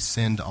 and when they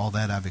sinned, all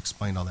that, I've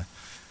explained all that.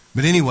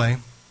 But anyway,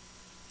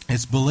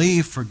 it's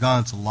believed for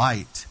God's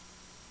light,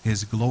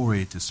 His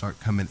glory, to start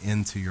coming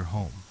into your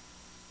home.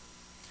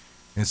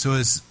 And so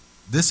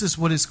this is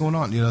what is going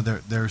on.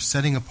 They're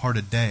setting apart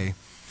a day.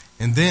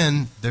 And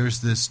then there's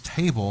this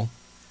table,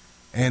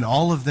 and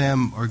all of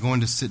them are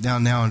going to sit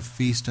down now and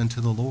feast unto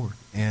the Lord.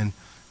 And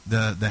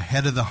the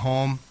head of the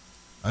home,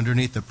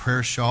 underneath the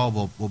prayer shawl,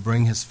 will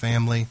bring his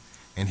family,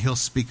 and he'll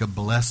speak a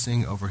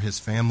blessing over his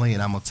family.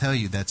 And I'm going to tell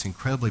you, that's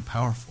incredibly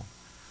powerful.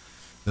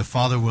 The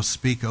father will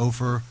speak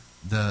over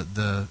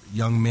the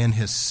young men,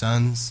 his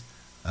sons,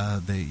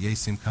 the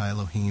Yesim Ka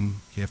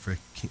Elohim Ke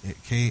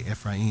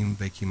Ephraim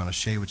Veki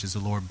Manashe, which is the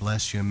Lord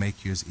bless you and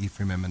make you as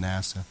Ephraim and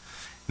Manasseh.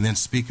 And then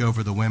speak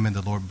over the women,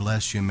 the Lord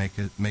bless you and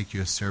make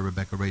you as Sarah,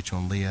 Rebecca, Rachel,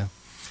 and Leah.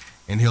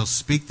 And he'll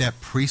speak that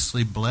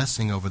priestly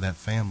blessing over that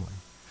family.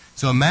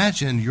 So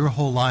imagine your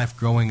whole life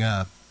growing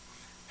up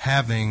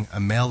having a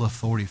male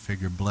authority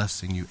figure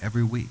blessing you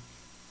every week.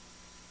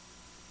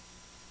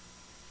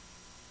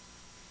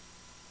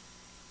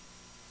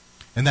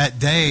 And that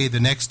day, the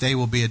next day,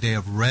 will be a day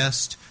of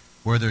rest,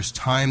 where there's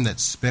time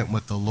that's spent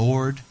with the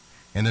Lord,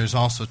 and there's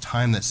also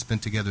time that's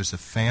spent together as a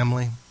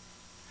family.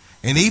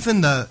 And even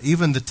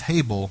the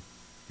table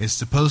is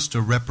supposed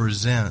to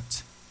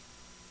represent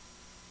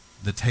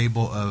the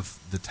table of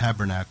the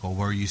tabernacle,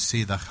 where you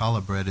see the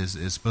challah bread is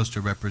supposed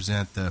to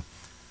represent the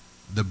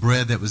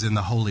bread that was in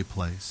the holy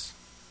place.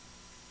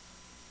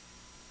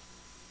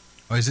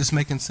 Or is this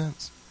making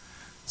sense?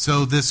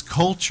 So this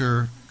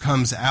culture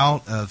comes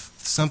out of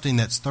something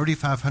that's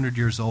 3,500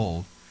 years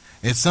old,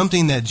 It's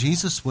something that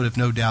Jesus would have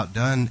no doubt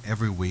done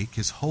every week,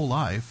 his whole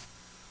life.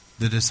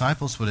 The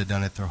disciples would have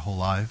done it their whole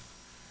life.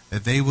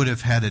 That they would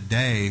have had a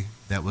day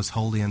that was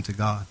holy unto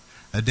God.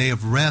 A day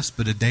of rest,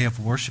 but a day of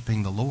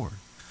worshiping the Lord.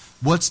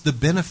 What's the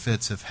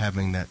benefits of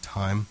having that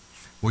time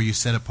where you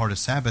set apart a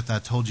Sabbath? I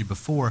told you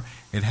before,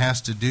 it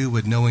has to do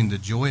with knowing the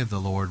joy of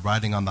the Lord,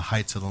 riding on the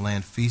heights of the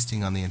land,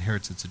 feasting on the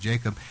inheritance of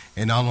Jacob.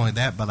 And not only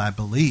that, but I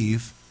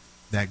believe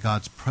that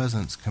God's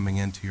presence coming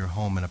into your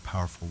home in a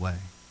powerful way.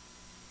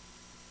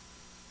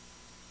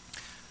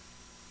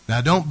 Now,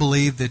 I don't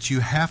believe that you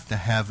have to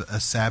have a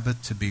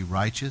Sabbath to be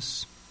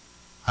righteous.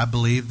 I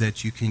believe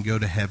that you can go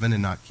to heaven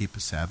and not keep a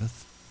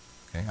Sabbath.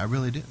 Okay, I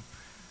really do.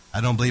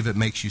 I don't believe it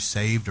makes you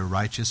saved or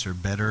righteous or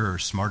better or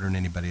smarter than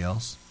anybody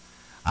else.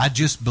 I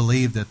just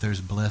believe that there's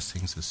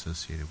blessings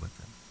associated with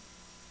them.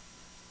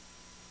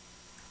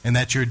 And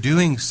that you're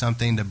doing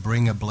something to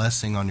bring a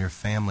blessing on your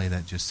family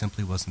that just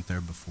simply wasn't there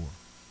before.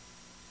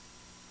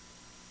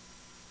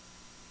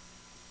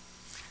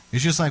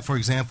 It's just like, for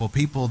example,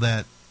 people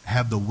that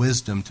have the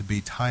wisdom to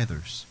be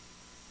tithers.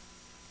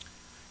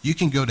 You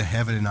can go to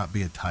heaven and not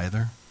be a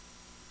tither.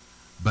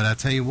 But I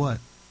tell you what,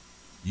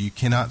 you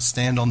cannot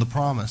stand on the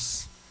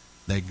promise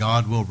that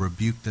God will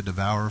rebuke the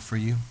devourer for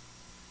you,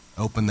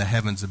 open the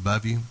heavens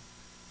above you,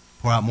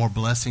 pour out more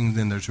blessings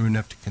than there's room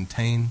enough to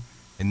contain,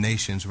 and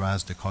nations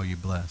rise to call you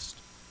blessed.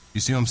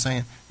 You see what I'm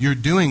saying? You're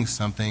doing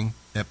something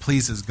that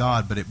pleases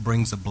God, but it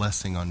brings a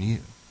blessing on you.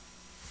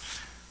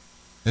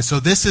 And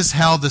so this is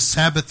how the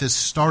Sabbath is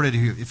started.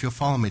 If you'll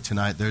follow me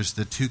tonight, there's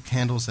the 2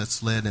 candles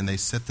that's lit, and they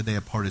set the day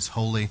apart as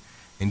holy,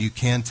 and you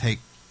can take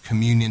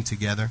communion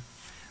together.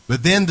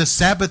 But then the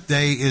Sabbath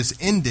day is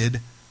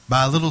ended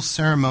by a little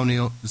ceremony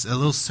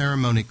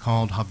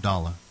called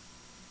Havdalah.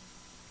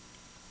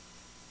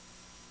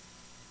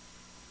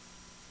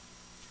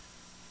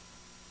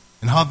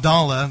 And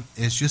Havdalah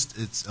is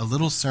it's a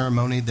little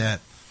ceremony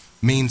that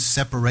means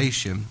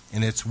separation,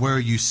 and it's where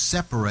you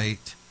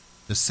separate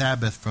the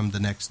Sabbath from the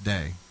next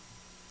day,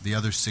 the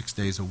other 6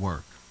 days of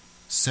work,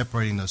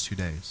 separating those 2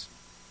 days.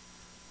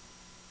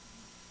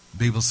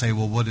 People say,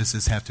 well, what does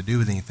this have to do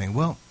with anything?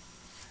 Well,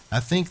 I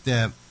think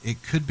that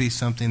it could be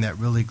something that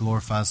really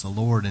glorifies the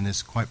Lord and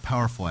is quite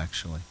powerful,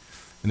 actually.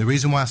 And the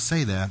reason why I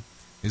say that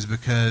is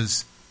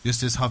because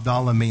just as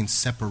Havdalah means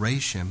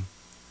separation,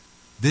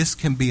 this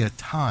can be a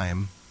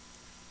time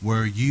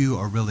where you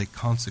are really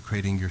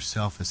consecrating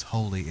yourself as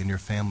holy and your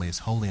family as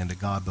holy unto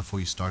God before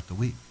you start the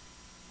week.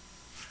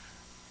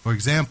 For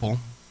example,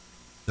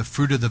 the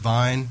fruit of the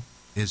vine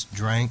is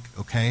drank,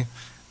 okay?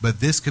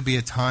 But this could be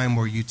a time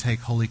where you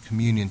take Holy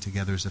Communion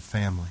together as a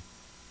family.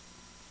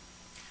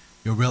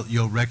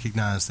 You'll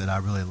recognize that I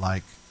really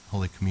like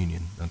Holy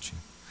Communion, don't you?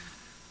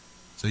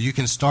 So you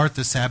can start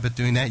the Sabbath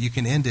doing that. You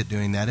can end it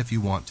doing that if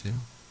you want to.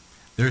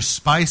 There's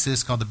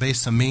spices called the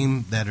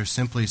Besamim that are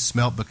simply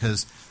smelt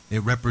because it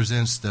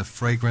represents the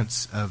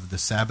fragrance of the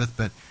Sabbath.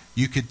 But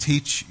you could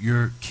teach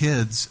your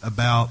kids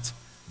about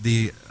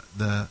the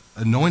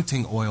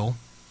anointing oil.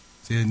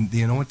 See,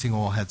 the anointing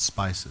oil had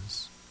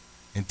spices.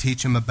 And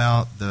teach them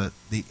about the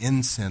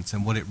incense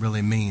and what it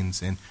really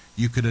means. And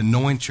you could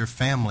anoint your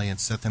family and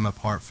set them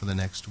apart for the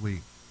next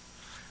week.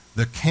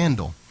 The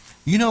candle.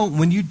 You know,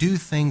 when you do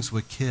things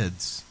with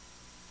kids,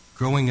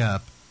 growing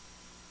up,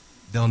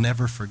 they'll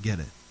never forget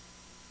it.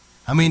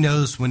 How many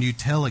knows when you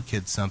tell a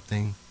kid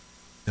something,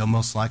 they'll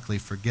most likely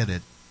forget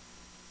it.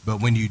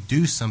 But when you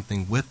do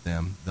something with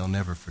them, they'll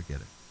never forget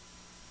it.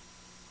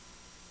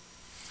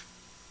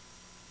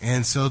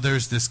 And so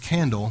there's this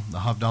candle, the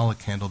Havdalah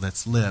candle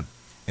that's lit.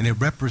 And it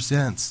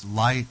represents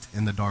light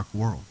in the dark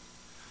world.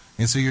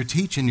 And so you're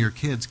teaching your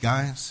kids,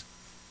 guys,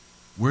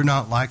 we're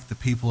not like the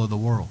people of the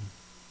world.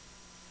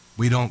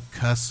 We don't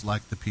cuss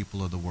like the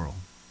people of the world.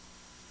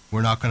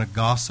 We're not going to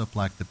gossip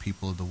like the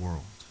people of the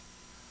world.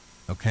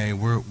 Okay,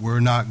 we're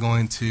not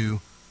going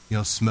to,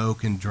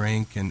 smoke and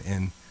drink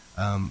and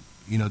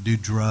do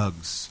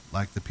drugs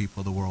like the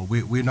people of the world.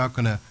 We're not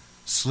going to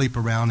sleep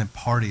around and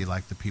party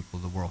like the people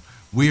of the world.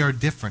 We are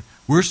different.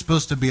 We're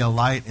supposed to be a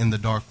light in the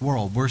dark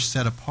world. We're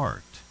set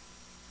apart.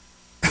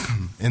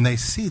 And they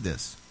see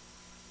this.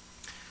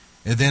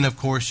 And then, of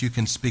course, you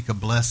can speak a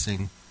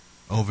blessing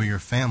over your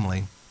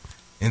family.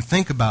 And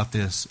think about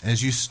this.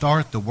 As you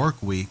start the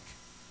work week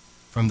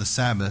from the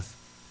Sabbath,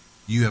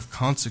 you have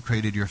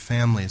consecrated your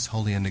family as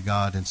holy unto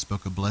God and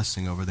spoke a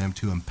blessing over them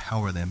to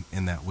empower them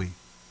in that week.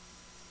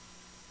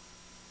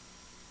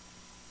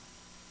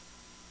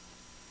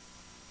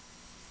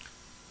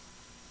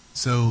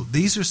 So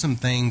these are some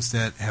things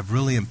that have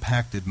really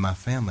impacted my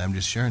family. I'm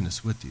just sharing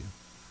this with you.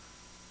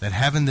 That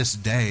having this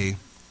day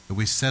that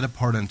we set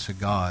apart unto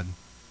God,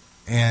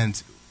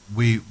 and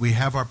we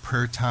have our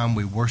prayer time,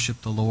 we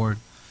worship the Lord,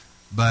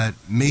 but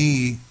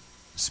me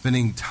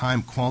spending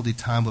quality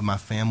time with my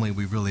family,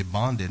 we really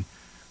bonded,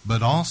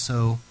 but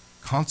also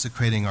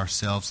consecrating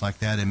ourselves like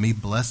that and me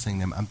blessing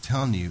them, I'm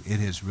telling you, it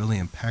has really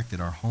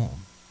impacted our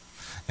home.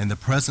 And the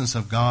presence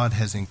of God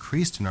has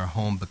increased in our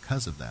home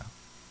because of that.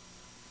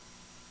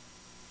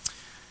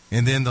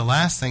 And then the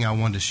last thing I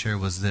wanted to share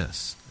was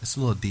this. It's a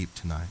little deep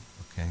tonight,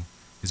 okay?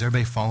 Is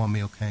everybody following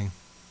me okay?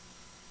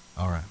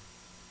 All right.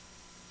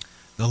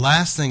 The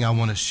last thing I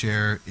want to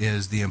share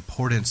is the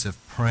importance of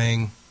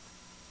praying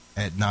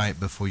at night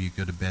before you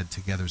go to bed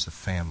together as a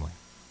family.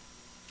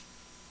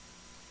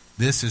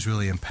 This has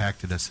really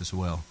impacted us as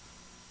well.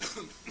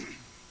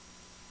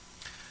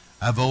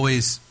 I've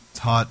always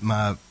taught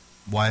my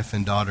wife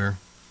and daughter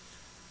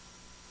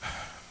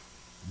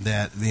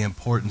that the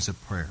importance of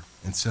prayer.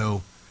 And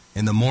so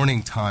in the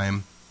morning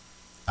time,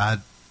 I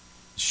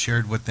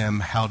shared with them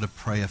how to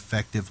pray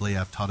effectively.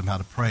 I've taught them how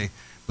to pray.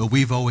 But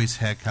we've always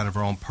had kind of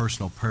our own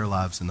personal prayer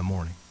lives in the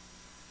morning.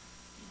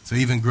 So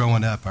even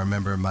growing up, I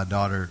remember my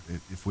daughter,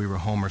 if we were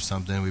home or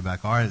something, we'd be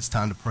like, all right, it's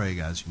time to pray,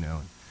 guys, you know.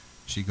 And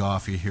she'd go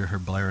off, you hear her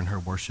blaring her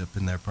worship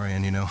in there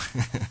praying, you know.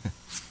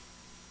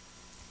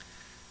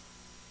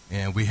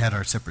 And we had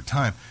our separate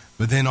time.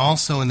 But then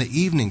also in the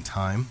evening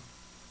time,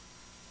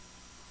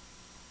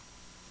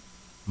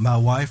 my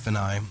wife and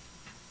I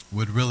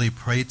would really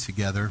pray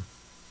together.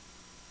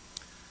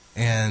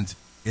 And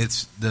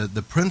it's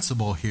the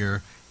principle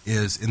here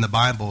is in the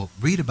Bible,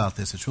 read about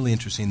this. It's really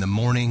interesting, the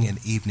morning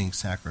and evening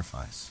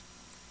sacrifice.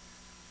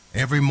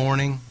 Every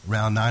morning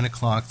around 9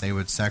 o'clock, they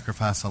would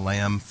sacrifice a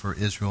lamb for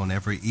Israel, and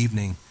every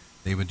evening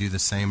they would do the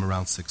same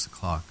around 6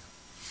 o'clock,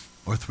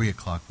 or 3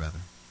 o'clock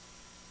rather.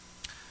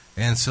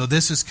 And so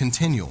this is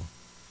continual.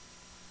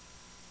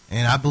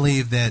 And I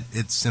believe that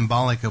it's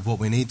symbolic of what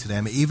we need today.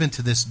 I mean, even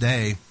to this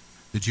day,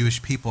 the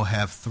Jewish people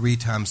have 3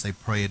 times they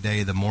pray a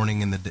day, the morning,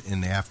 in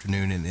the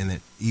afternoon, and in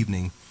the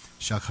evening.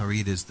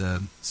 Shacharit is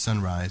the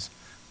sunrise,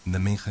 and the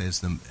Mincha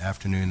is the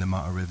afternoon, and the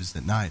Ma'ariv is the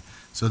night.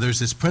 So there's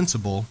this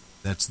principle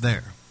that's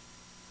there.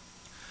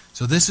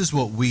 So this is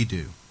what we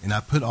do, and I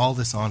put all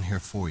this on here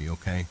for you,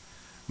 okay?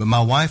 But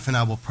my wife and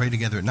I will pray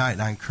together at night,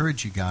 and I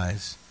encourage you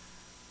guys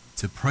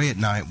to pray at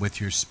night with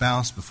your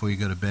spouse before you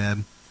go to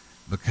bed,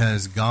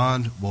 because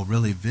God will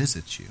really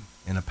visit you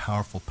in a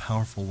powerful,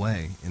 powerful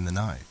way in the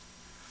night.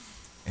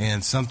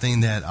 And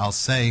something that I'll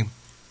say,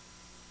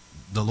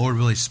 the Lord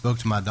really spoke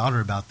to my daughter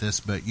about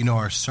this, but you know,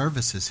 our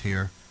services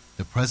here,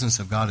 the presence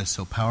of God is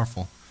so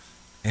powerful.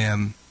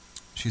 And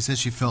she said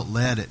she felt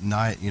led at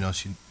night, you know,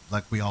 she,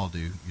 like we all do,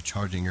 you're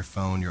charging your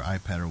phone, your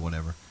iPad or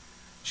whatever.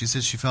 She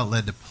said she felt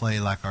led to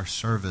play like our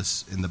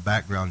service in the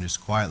background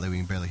just quietly, we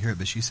can barely hear it,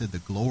 but she said the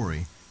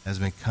glory has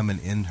been coming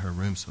in her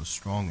room so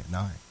strong at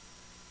night.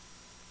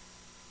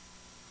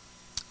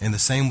 And the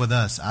same with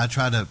us. I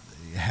try to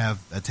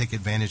take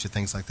advantage of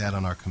things like that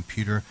on our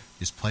computer.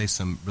 Just play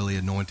some really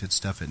anointed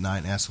stuff at night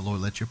and ask the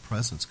Lord, let your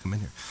presence come in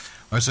here.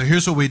 All right, so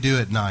here's what we do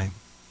at night.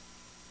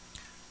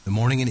 The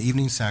morning and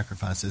evening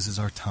sacrifice, this is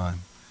our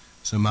time.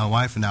 So my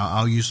wife and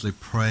I'll usually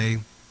pray,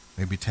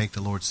 maybe take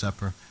the Lord's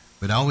Supper,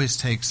 but I always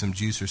take some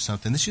juice or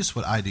something. This is just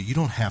what I do. You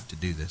don't have to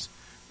do this.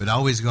 But I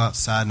always go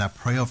outside and I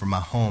pray over my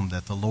home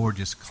that the Lord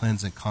just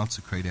cleanse and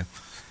consecrate it.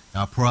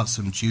 And I'll pour out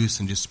some juice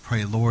and just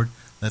pray, Lord,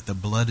 let the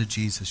blood of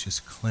Jesus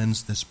just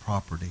cleanse this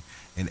property.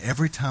 And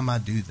every time I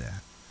do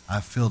that,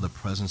 I feel the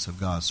presence of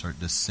God start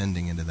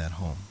descending into that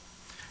home.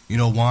 You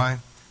know why?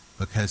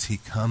 Because he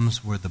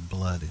comes where the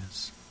blood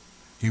is.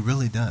 He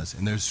really does.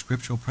 And there's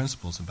scriptural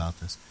principles about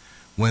this.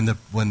 When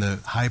the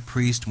high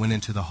priest went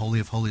into the Holy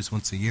of Holies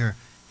once a year,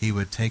 he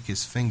would take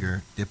his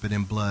finger, dip it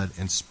in blood,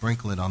 and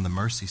sprinkle it on the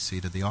mercy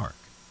seat of the ark.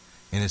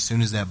 And as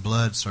soon as that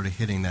blood started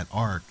hitting that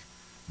ark,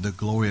 the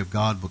glory of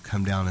God would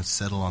come down and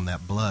settle on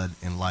that blood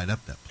and light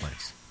up that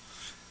place.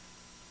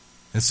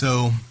 And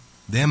so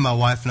then my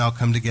wife and I will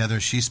come together.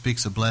 She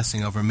speaks a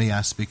blessing over me.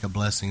 I speak a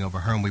blessing over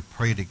her, and we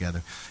pray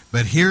together.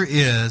 But here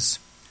is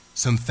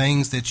some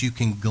things that you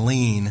can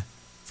glean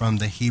from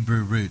the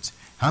Hebrew roots.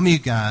 How many of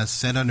you guys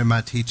sat under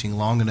my teaching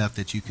long enough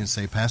that you can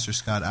say, Pastor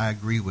Scott, I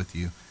agree with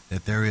you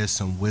that there is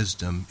some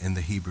wisdom in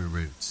the Hebrew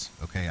roots?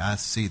 Okay, I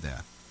see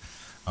that.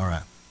 All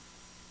right.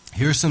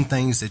 Here are some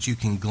things that you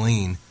can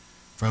glean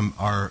from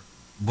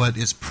what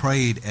is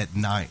prayed at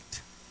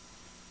night.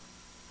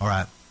 All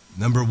right.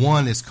 Number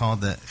 1 is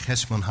called the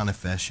Cheshbon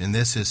HaNefesh, and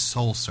this is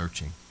soul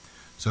searching.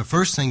 So the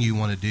first thing you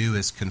want to do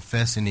is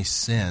confess any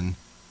sin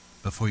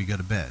before you go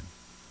to bed.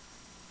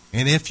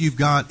 And if you've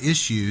got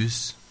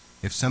issues,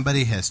 if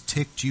somebody has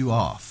ticked you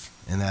off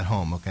in that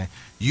home, okay,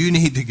 you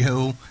need to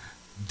go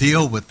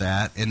deal with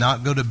that and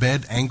not go to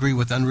bed angry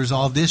with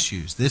unresolved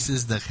issues. This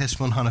is the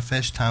Cheshbon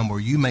HaNefesh time where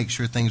you make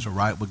sure things are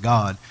right with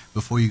God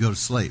before you go to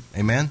sleep.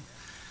 Amen?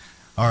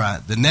 All right,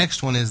 the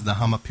next one is the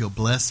Hamapil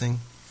blessing.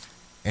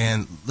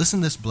 And listen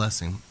to this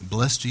blessing.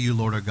 Blessed are you,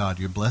 Lord our God.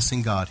 You're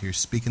blessing God here,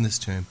 speaking this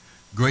to him.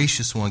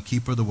 Gracious one,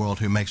 keeper of the world,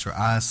 who makes our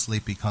eyes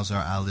sleepy, causes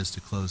our eyelids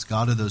to close.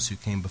 God of those who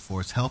came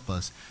before us, help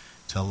us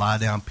to lie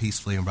down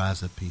peacefully and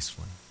rise up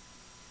peacefully.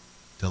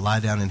 To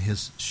lie down in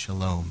his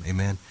shalom.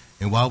 Amen.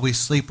 And while we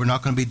sleep, we're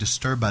not going to be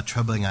disturbed by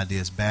troubling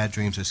ideas, bad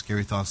dreams, or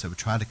scary thoughts that would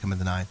try to come in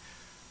the night.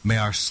 May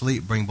our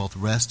sleep bring both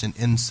rest and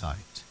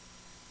insight.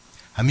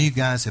 How many of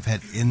you guys have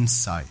had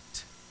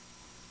insight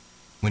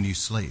when you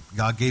sleep?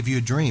 God gave you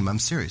a dream. I'm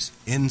serious.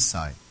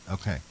 Insight.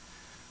 Okay.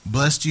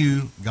 Blessed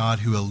you, God,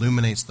 who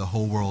illuminates the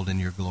whole world in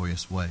your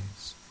glorious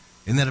ways.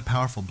 Isn't that a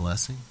powerful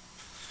blessing?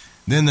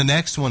 Then the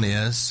next one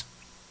is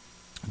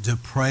to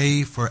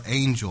pray for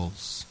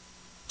angels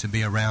to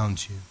be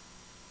around you.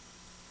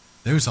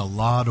 There's a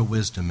lot of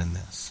wisdom in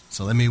this.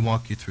 So let me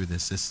walk you through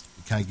this. This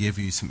kind of give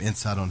you some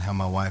insight on how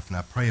my wife and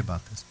I pray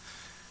about this.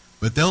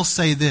 But they'll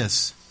say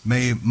this,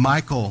 may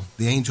Michael,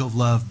 the angel of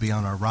love, be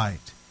on our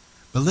right.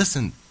 But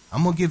listen,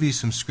 I'm going to give you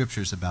some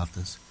scriptures about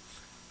this.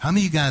 How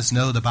many of you guys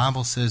know the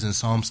Bible says in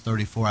Psalms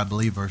 34, I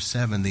believe verse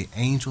 7, the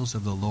angels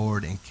of the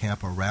Lord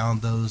encamp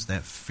around those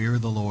that fear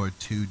the Lord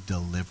to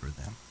deliver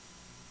them.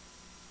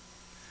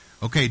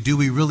 Okay, do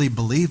we really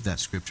believe that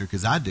scripture?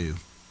 Because I do.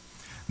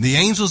 The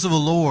angels of the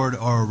Lord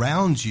are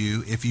around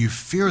you if you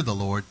fear the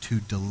Lord to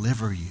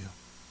deliver you.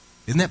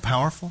 Isn't that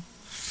powerful?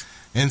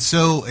 And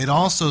so it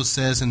also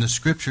says in the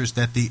scriptures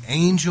that the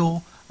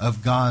angel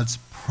of God's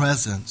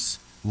presence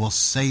will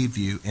save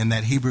you. And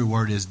that Hebrew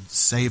word is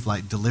save,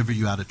 like deliver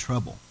you out of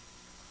trouble.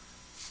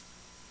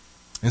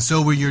 And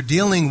so when you're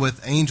dealing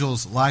with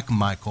angels like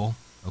Michael,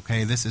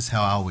 okay, this is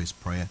how I always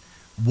pray it.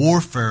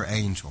 Warfare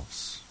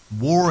angels,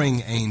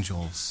 warring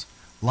angels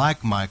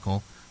like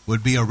Michael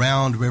would be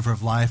around River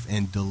of Life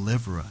and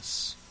deliver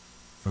us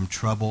from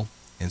trouble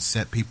and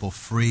set people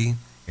free.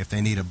 If they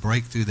need a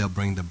breakthrough, they'll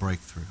bring the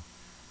breakthrough.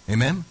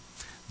 Amen?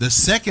 The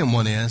second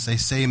one is, they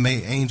say,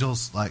 may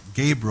angels like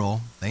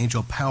Gabriel, the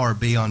angel power,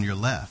 be on your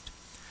left.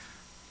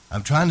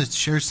 I'm trying to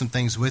share some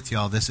things with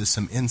y'all. This is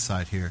some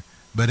insight here.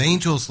 But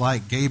angels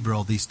like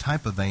Gabriel, these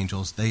type of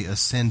angels, they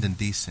ascend and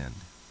descend.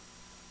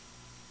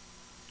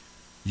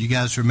 You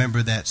guys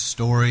remember that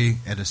story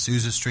at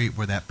Azusa Street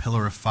where that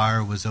pillar of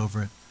fire was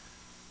over it?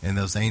 And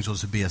those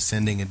angels would be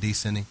ascending and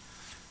descending.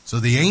 So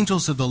the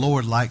angels of the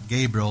Lord, like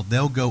Gabriel,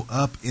 they'll go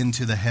up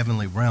into the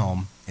heavenly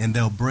realm and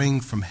they'll bring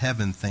from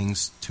heaven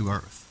things to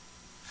earth.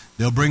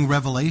 They'll bring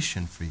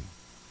revelation for you.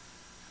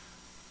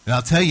 And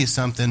I'll tell you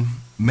something,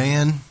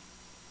 man,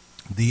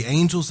 the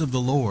angels of the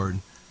Lord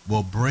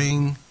will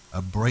bring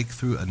a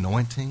breakthrough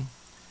anointing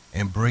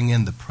and bring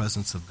in the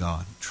presence of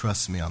God.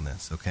 Trust me on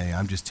this, okay?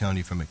 I'm just telling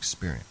you from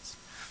experience.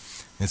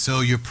 And so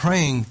you're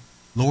praying,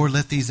 Lord,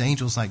 let these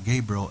angels like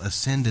Gabriel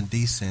ascend and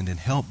descend and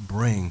help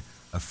bring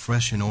a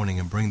fresh anointing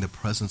and bring the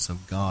presence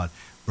of God.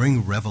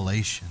 Bring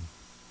revelation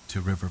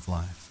to River of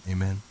Life.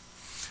 Amen.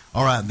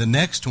 All right, the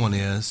next one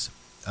is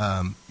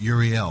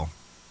Uriel.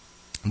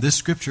 This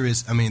scripture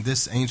is,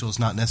 this angel is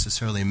not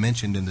necessarily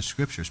mentioned in the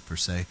scriptures per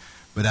se,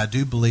 but I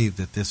do believe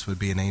that this would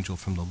be an angel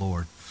from the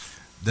Lord.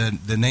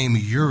 The name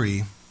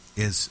Uri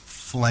is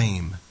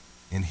flame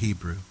in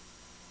Hebrew,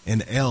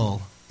 and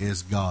El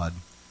is God.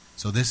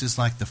 So this is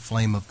like the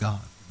flame of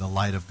God, the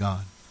light of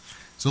God.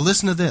 So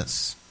listen to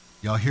this.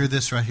 Y'all hear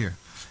this right here.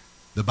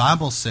 The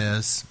Bible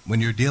says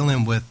when you're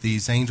dealing with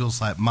these angels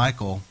like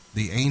Michael,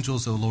 the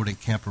angels of the Lord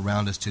encamp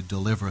around us to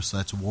deliver us. So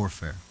that's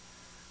warfare.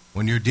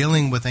 When you're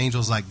dealing with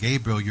angels like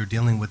Gabriel, you're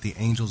dealing with the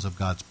angels of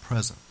God's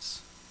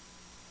presence.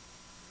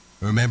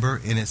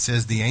 Remember, and it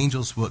says the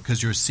angels will,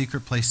 because you're a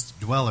secret place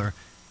dweller,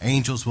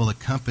 angels will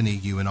accompany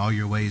you in all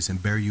your ways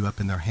and bear you up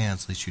in their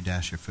hands, lest you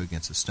dash your foot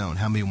against a stone.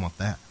 How many want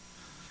that?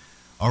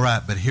 All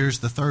right, but here's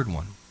the third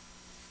one.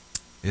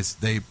 It's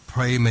they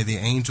pray, may the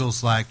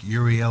angels like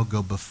Uriel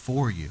go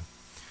before you.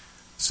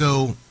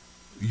 So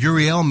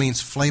Uriel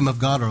means flame of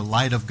God or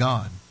light of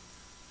God.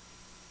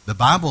 The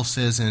Bible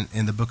says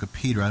in the book of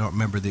Peter, I don't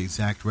remember the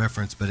exact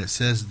reference, but it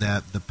says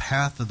that the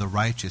path of the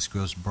righteous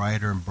grows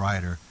brighter and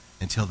brighter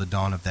until the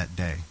dawn of that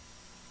day.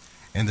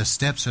 And the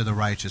steps of the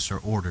righteous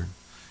are ordered.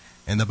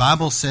 And the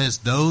Bible says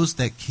those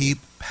that keep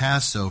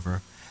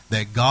Passover,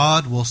 that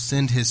God will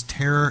send his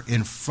terror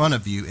in front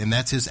of you, and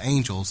that's his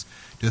angels,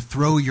 to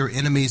throw your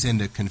enemies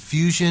into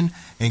confusion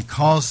and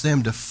cause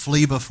them to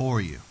flee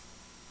before you.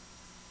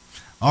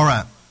 All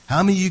right,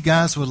 how many of you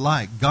guys would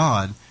like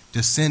God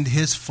to send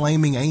his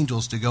flaming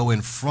angels to go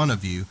in front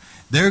of you?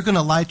 They're going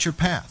to light your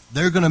path.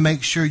 They're going to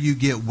make sure you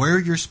get where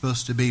you're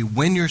supposed to be,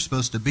 when you're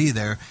supposed to be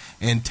there,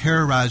 and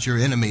terrorize your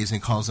enemies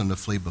and cause them to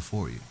flee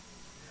before you.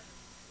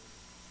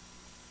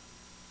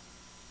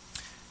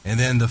 And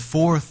then the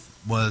fourth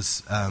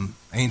was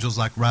angels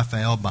like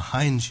Raphael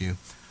behind you.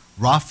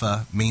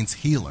 Rapha means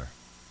healer.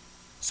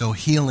 So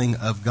healing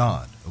of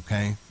God,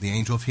 okay? The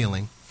angel of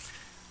healing.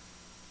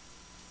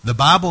 The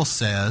Bible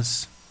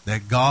says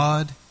that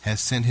God has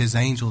sent his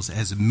angels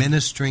as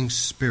ministering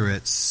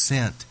spirits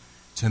sent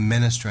to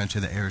minister unto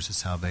the heirs of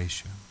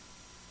salvation.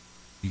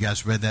 You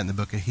guys read that in the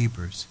book of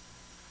Hebrews.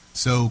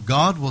 So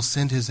God will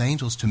send his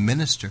angels to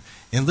minister.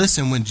 And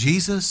listen, when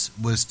Jesus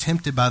was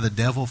tempted by the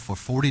devil for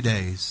 40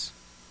 days,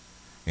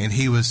 and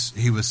he was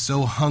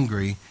so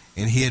hungry,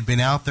 and he had been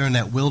out there in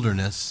that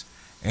wilderness,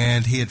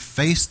 and he had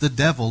faced the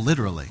devil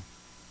literally.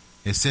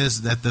 It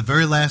says that the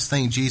very last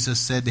thing Jesus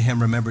said to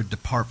him, remember,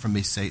 depart from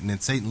me, Satan.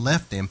 And Satan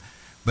left him.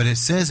 But it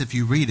says, if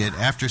you read it,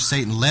 after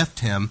Satan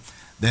left him,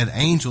 that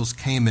angels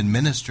came and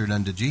ministered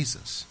unto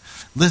Jesus.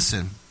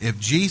 Listen, if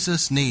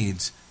Jesus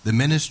needs the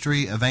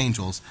ministry of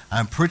angels,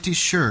 I'm pretty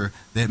sure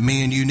that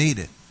me and you need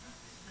it.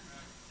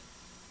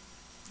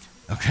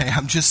 Okay,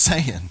 I'm just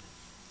saying.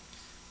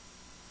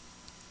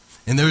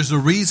 And there's a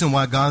reason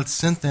why God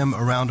sent them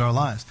around our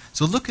lives.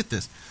 So look at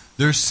this.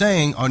 They're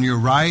saying on your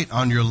right,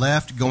 on your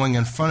left, going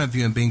in front of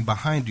you and being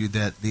behind you,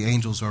 that the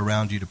angels are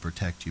around you to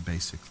protect you,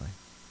 basically.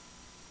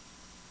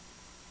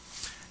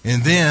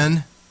 And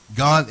then,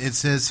 God, it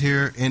says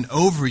here, and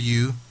over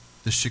you,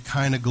 the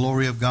Shekinah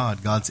glory of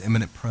God, God's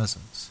imminent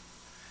presence.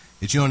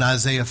 Did you know in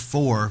Isaiah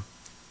 4,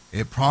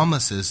 it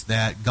promises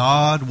that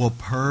God will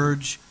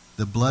purge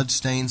the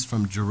bloodstains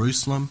from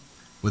Jerusalem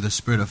with a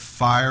spirit of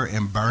fire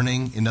and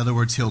burning. In other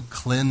words, he'll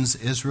cleanse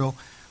Israel.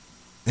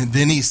 And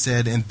then he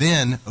said, and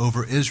then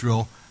over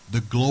Israel,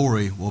 the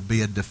glory will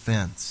be a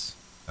defense,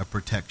 a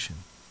protection.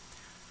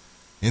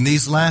 In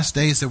these last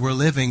days that we're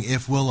living,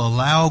 if we'll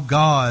allow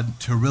God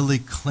to really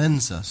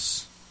cleanse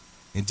us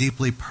and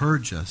deeply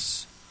purge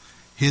us,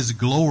 his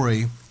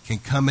glory can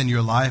come in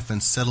your life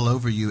and settle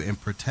over you and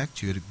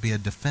protect you. It'd be a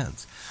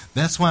defense.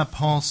 That's why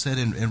Paul said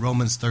in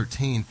Romans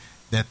 13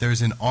 that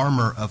there's an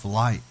armor of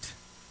light.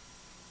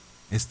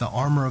 It's the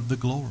armor of the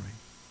glory.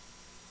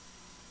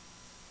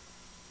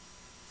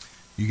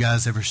 You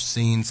guys ever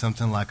seen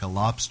something like a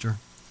lobster,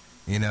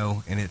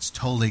 and it's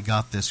totally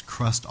got this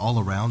crust all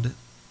around it?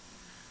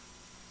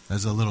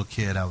 As a little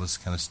kid, I was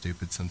kind of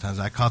stupid sometimes.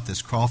 I caught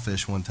this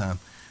crawfish one time,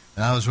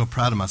 and I was real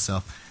proud of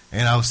myself.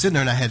 And I was sitting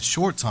there, and I had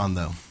shorts on,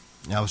 though.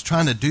 And I was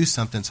trying to do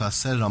something, so I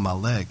set it on my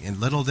leg. And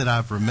little did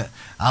I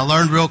I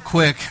learned real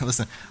quick,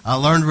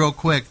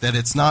 that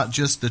it's not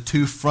just the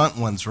two front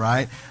ones,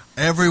 right?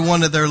 Every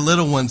one of their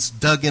little ones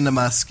dug into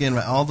my skin,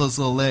 right? All those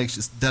little legs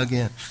just dug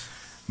in.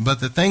 But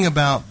the thing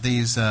about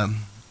these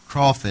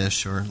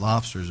crawfish or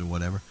lobsters or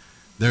whatever,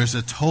 there's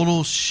a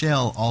total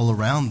shell all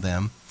around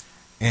them.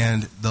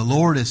 And the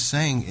Lord is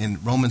saying in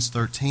Romans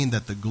 13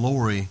 that the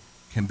glory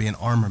can be an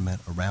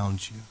armament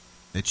around you,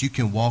 that you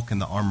can walk in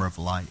the armor of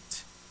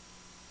light.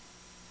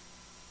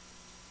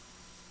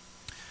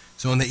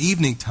 So in the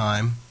evening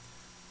time,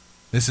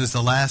 this is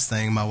the last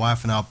thing, my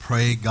wife and I will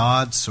pray,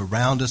 God,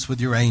 surround us with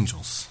your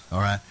angels, all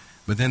right?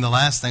 But then the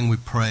last thing we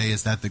pray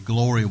is that the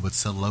glory would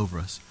settle over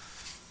us.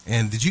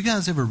 And did you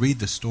guys ever read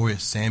the story of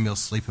Samuel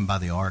sleeping by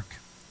the ark?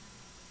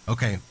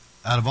 Okay,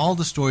 out of all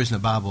the stories in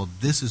the Bible,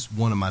 this is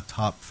one of my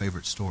top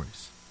favorite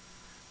stories.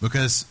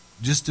 Because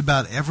just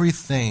about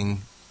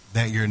everything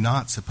that you're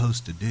not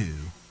supposed to do,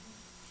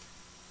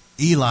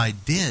 Eli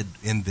did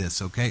in this,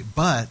 okay?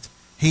 But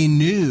he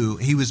knew,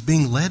 he was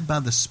being led by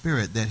the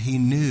Spirit, that he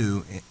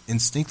knew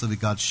instinctively,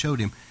 God showed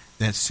him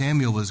that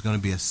Samuel was going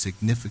to be a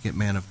significant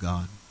man of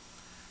God.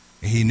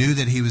 He knew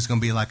that he was going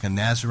to be like a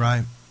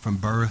Nazarite from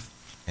birth,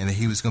 and that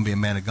he was going to be a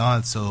man of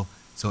God. So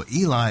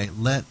Eli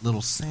let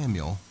little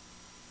Samuel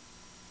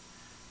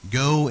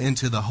go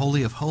into the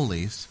Holy of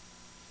Holies.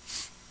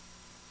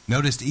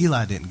 Notice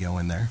Eli didn't go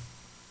in there,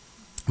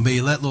 but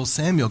he let little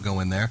Samuel go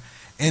in there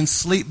and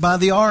sleep by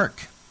the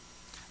ark.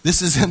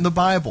 This is in the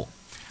Bible.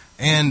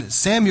 And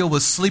Samuel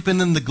was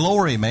sleeping in the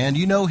glory, man.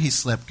 You know he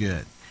slept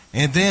good.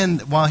 And then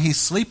while he's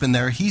sleeping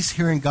there, he's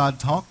hearing God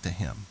talk to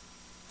him.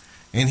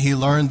 And he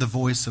learned the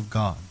voice of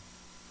God.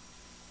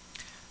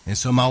 And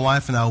so my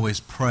wife and I always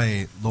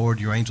pray, Lord,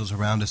 your angels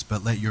around us,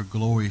 but let your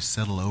glory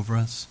settle over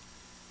us.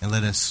 And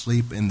let us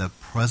sleep in the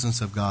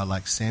presence of God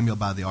like Samuel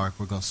by the ark.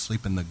 We're going to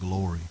sleep in the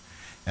glory.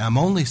 And I'm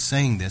only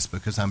saying this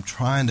because I'm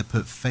trying to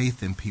put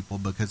faith in people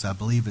because I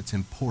believe it's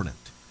important.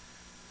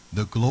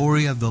 The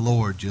glory of the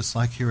Lord, just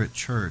like here at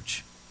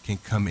church, can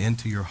come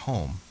into your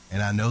home.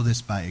 And I know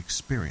this by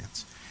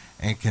experience.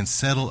 And can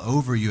settle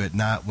over you at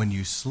night when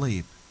you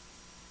sleep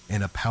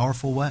in a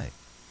powerful way.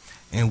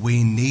 And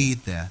we need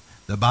that.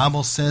 The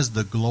Bible says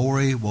the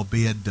glory will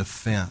be a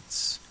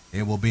defense.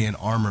 It will be an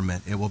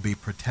armament. It will be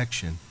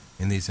protection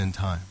in these end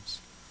times.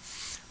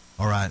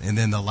 All right, and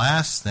then the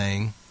last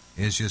thing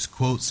is just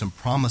quote some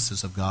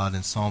promises of God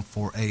in Psalm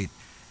 4:8.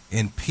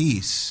 In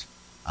peace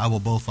I will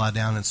both lie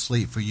down and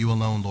sleep, for you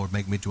alone, Lord,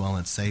 make me dwell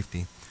in safety.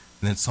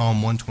 And then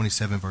Psalm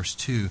 127, verse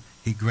 2,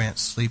 he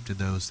grants sleep to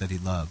those that he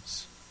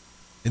loves.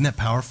 Isn't that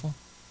powerful?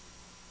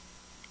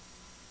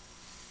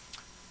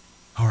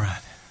 All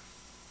right.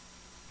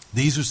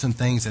 These are some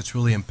things that's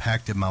really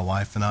impacted my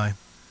wife and I.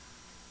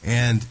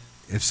 And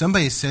if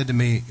somebody said to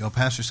me,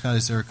 Pastor Scott,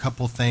 is there a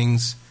couple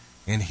things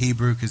in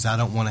Hebrew, because I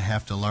don't want to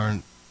have to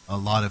learn a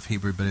lot of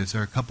Hebrew, but is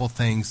there a couple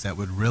things that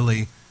would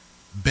really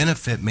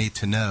benefit me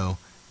to know?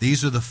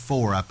 These are the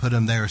four. I put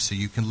them there so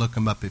you can look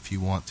them up if you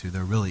want to.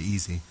 They're really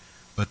easy.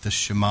 But the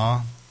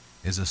Shema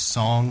is a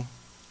song.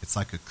 It's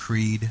like a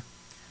creed.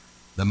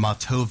 The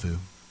Matovu,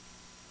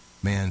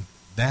 man,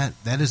 that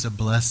is a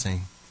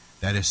blessing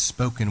that is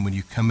spoken when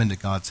you come into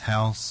God's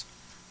house.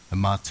 The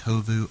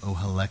Matovu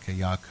Ohaleka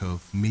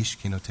Yaakov,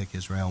 Mishkinotek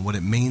Israel. And what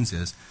it means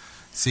is,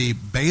 see,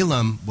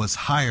 Balaam was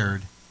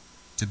hired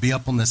to be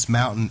up on this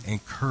mountain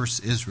and curse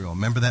Israel.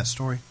 Remember that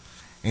story?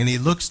 And he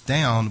looks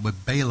down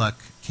with Balak,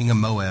 king of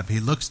Moab. He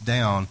looks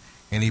down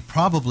and he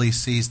probably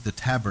sees the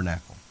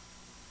tabernacle.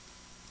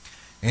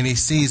 And he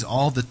sees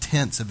all the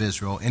tents of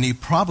Israel. And he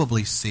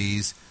probably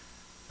sees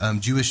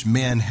Jewish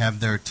men have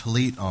their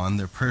talit on,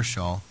 their prayer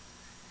shawl.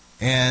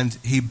 And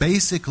he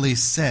basically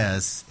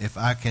says, if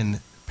I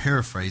can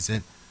paraphrase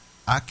it,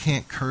 I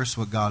can't curse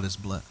what God has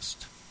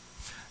blessed.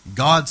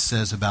 God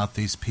says about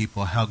these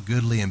people, how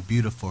goodly and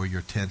beautiful are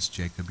your tents,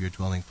 Jacob, your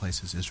dwelling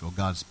places, Israel.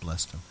 God's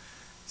blessed them.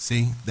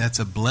 See, that's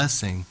a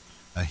blessing,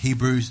 a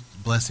Hebrew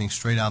blessing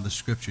straight out of the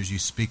Scriptures you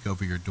speak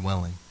over your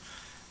dwelling.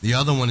 The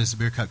other one is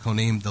Birkat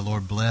Konim, the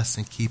Lord bless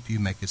and keep you,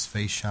 make his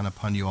face shine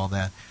upon you, all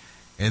that.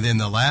 And then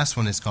the last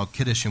one is called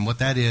Kiddush, and what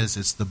that is,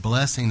 it's the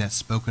blessing that's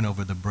spoken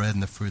over the bread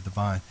and the fruit of the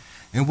vine.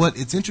 And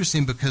it's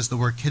interesting because the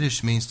word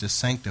Kiddush means to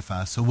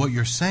sanctify. So what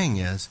you're saying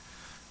is,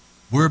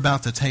 we're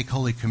about to take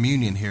Holy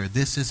Communion here.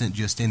 This isn't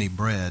just any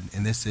bread,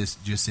 and this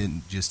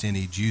isn't just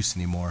any juice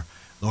anymore.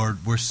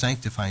 Lord, we're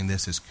sanctifying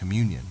this as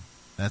communion.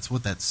 That's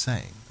what that's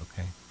saying,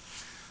 okay?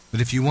 But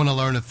if you want to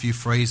learn a few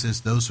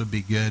phrases, those would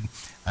be good.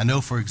 I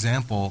know, for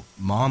example,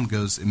 Mom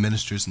goes and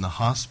ministers in the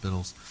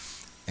hospitals,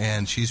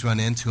 and she's run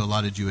into a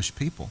lot of Jewish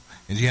people.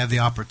 And you have the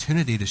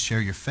opportunity to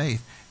share your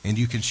faith, and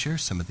you can share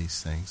some of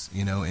these things,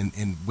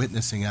 in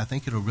witnessing. I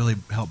think it'll really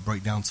help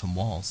break down some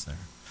walls there.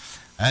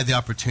 I had the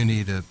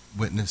opportunity to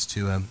witness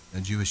to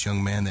a Jewish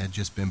young man that had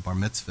just been bar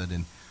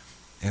mitzvahed,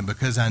 and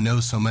because I know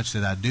so much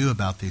that I do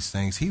about these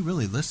things, he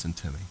really listened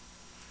to me,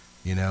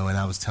 and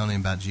I was telling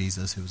him about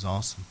Jesus. It was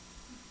awesome.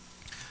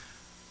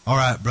 All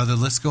right, brother,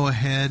 let's go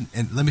ahead,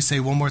 and let me say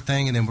one more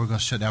thing, and then we're going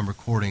to shut down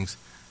recordings.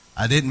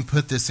 I didn't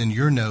put this in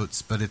your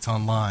notes, but it's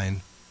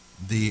online,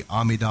 the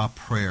Amidah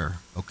prayer,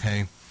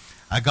 okay?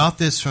 I got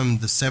this from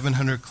the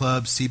 700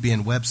 Club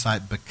CBN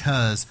website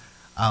because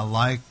I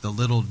liked the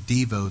little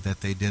devo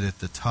that they did at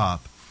the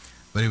top.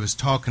 But it was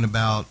talking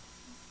about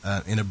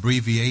an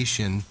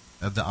abbreviation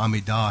of the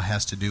Amidah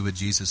has to do with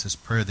Jesus'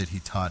 prayer that he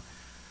taught.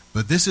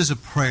 But this is a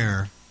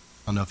prayer.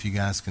 I don't know if you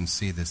guys can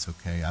see this,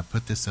 okay? I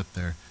put this up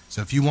there.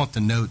 So if you want the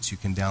notes, you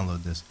can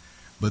download this.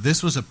 But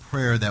this was a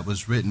prayer that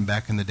was written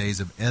back in the days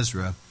of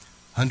Ezra,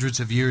 hundreds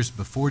of years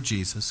before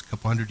Jesus, a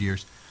couple hundred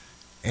years.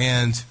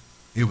 And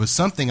it was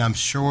something I'm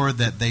sure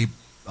that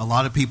a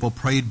lot of people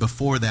prayed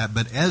before that,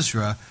 but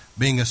Ezra,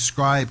 being a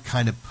scribe,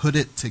 kind of put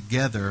it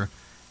together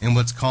in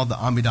what's called the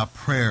Amidah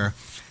prayer.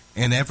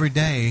 And every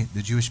day,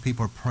 the Jewish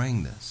people are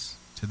praying this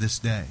to this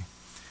day.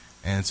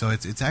 And so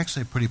it's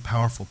actually a pretty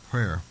powerful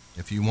prayer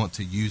if you want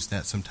to use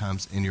that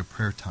sometimes in your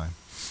prayer time.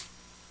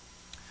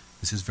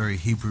 This is very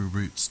Hebrew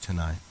roots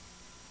tonight.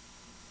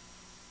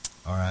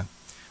 All right.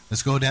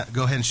 Let's go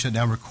ahead and shut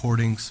down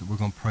recordings. We're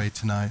going to pray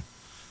tonight.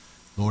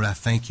 Lord, I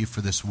thank you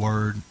for this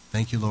word.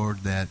 Thank you, Lord,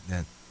 that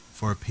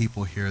for a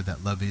people here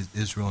that love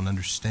Israel and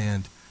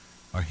understand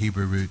our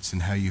Hebrew roots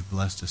and how you've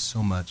blessed us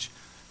so much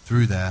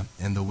through that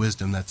and the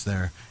wisdom that's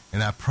there.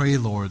 And I pray,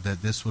 Lord,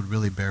 that this would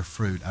really bear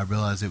fruit. I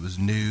realize it was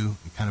new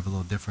and kind of a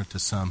little different to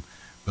some.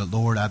 But,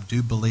 Lord, I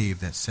do believe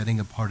that setting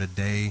apart a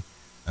day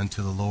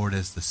unto the Lord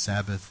as the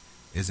Sabbath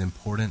is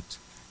important.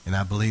 And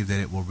I believe that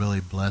it will really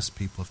bless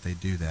people if they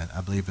do that.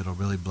 I believe it will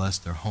really bless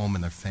their home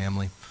and their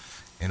family.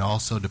 And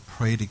also to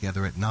pray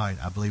together at night.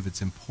 I believe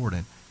it's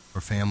important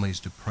for families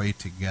to pray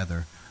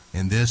together.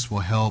 And this will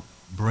help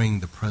bring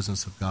the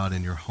presence of God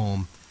in your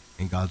home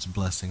and God's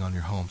blessing on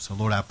your home. So,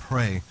 Lord, I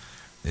pray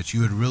that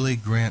you would really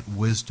grant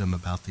wisdom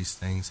about these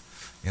things.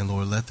 And,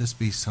 Lord, let this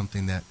be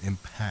something that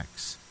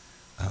impacts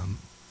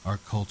our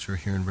culture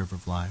here in River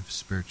of Life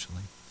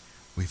spiritually.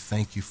 We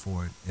thank you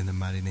for it. In the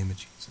mighty name of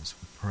Jesus,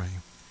 we pray.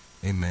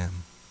 Amen.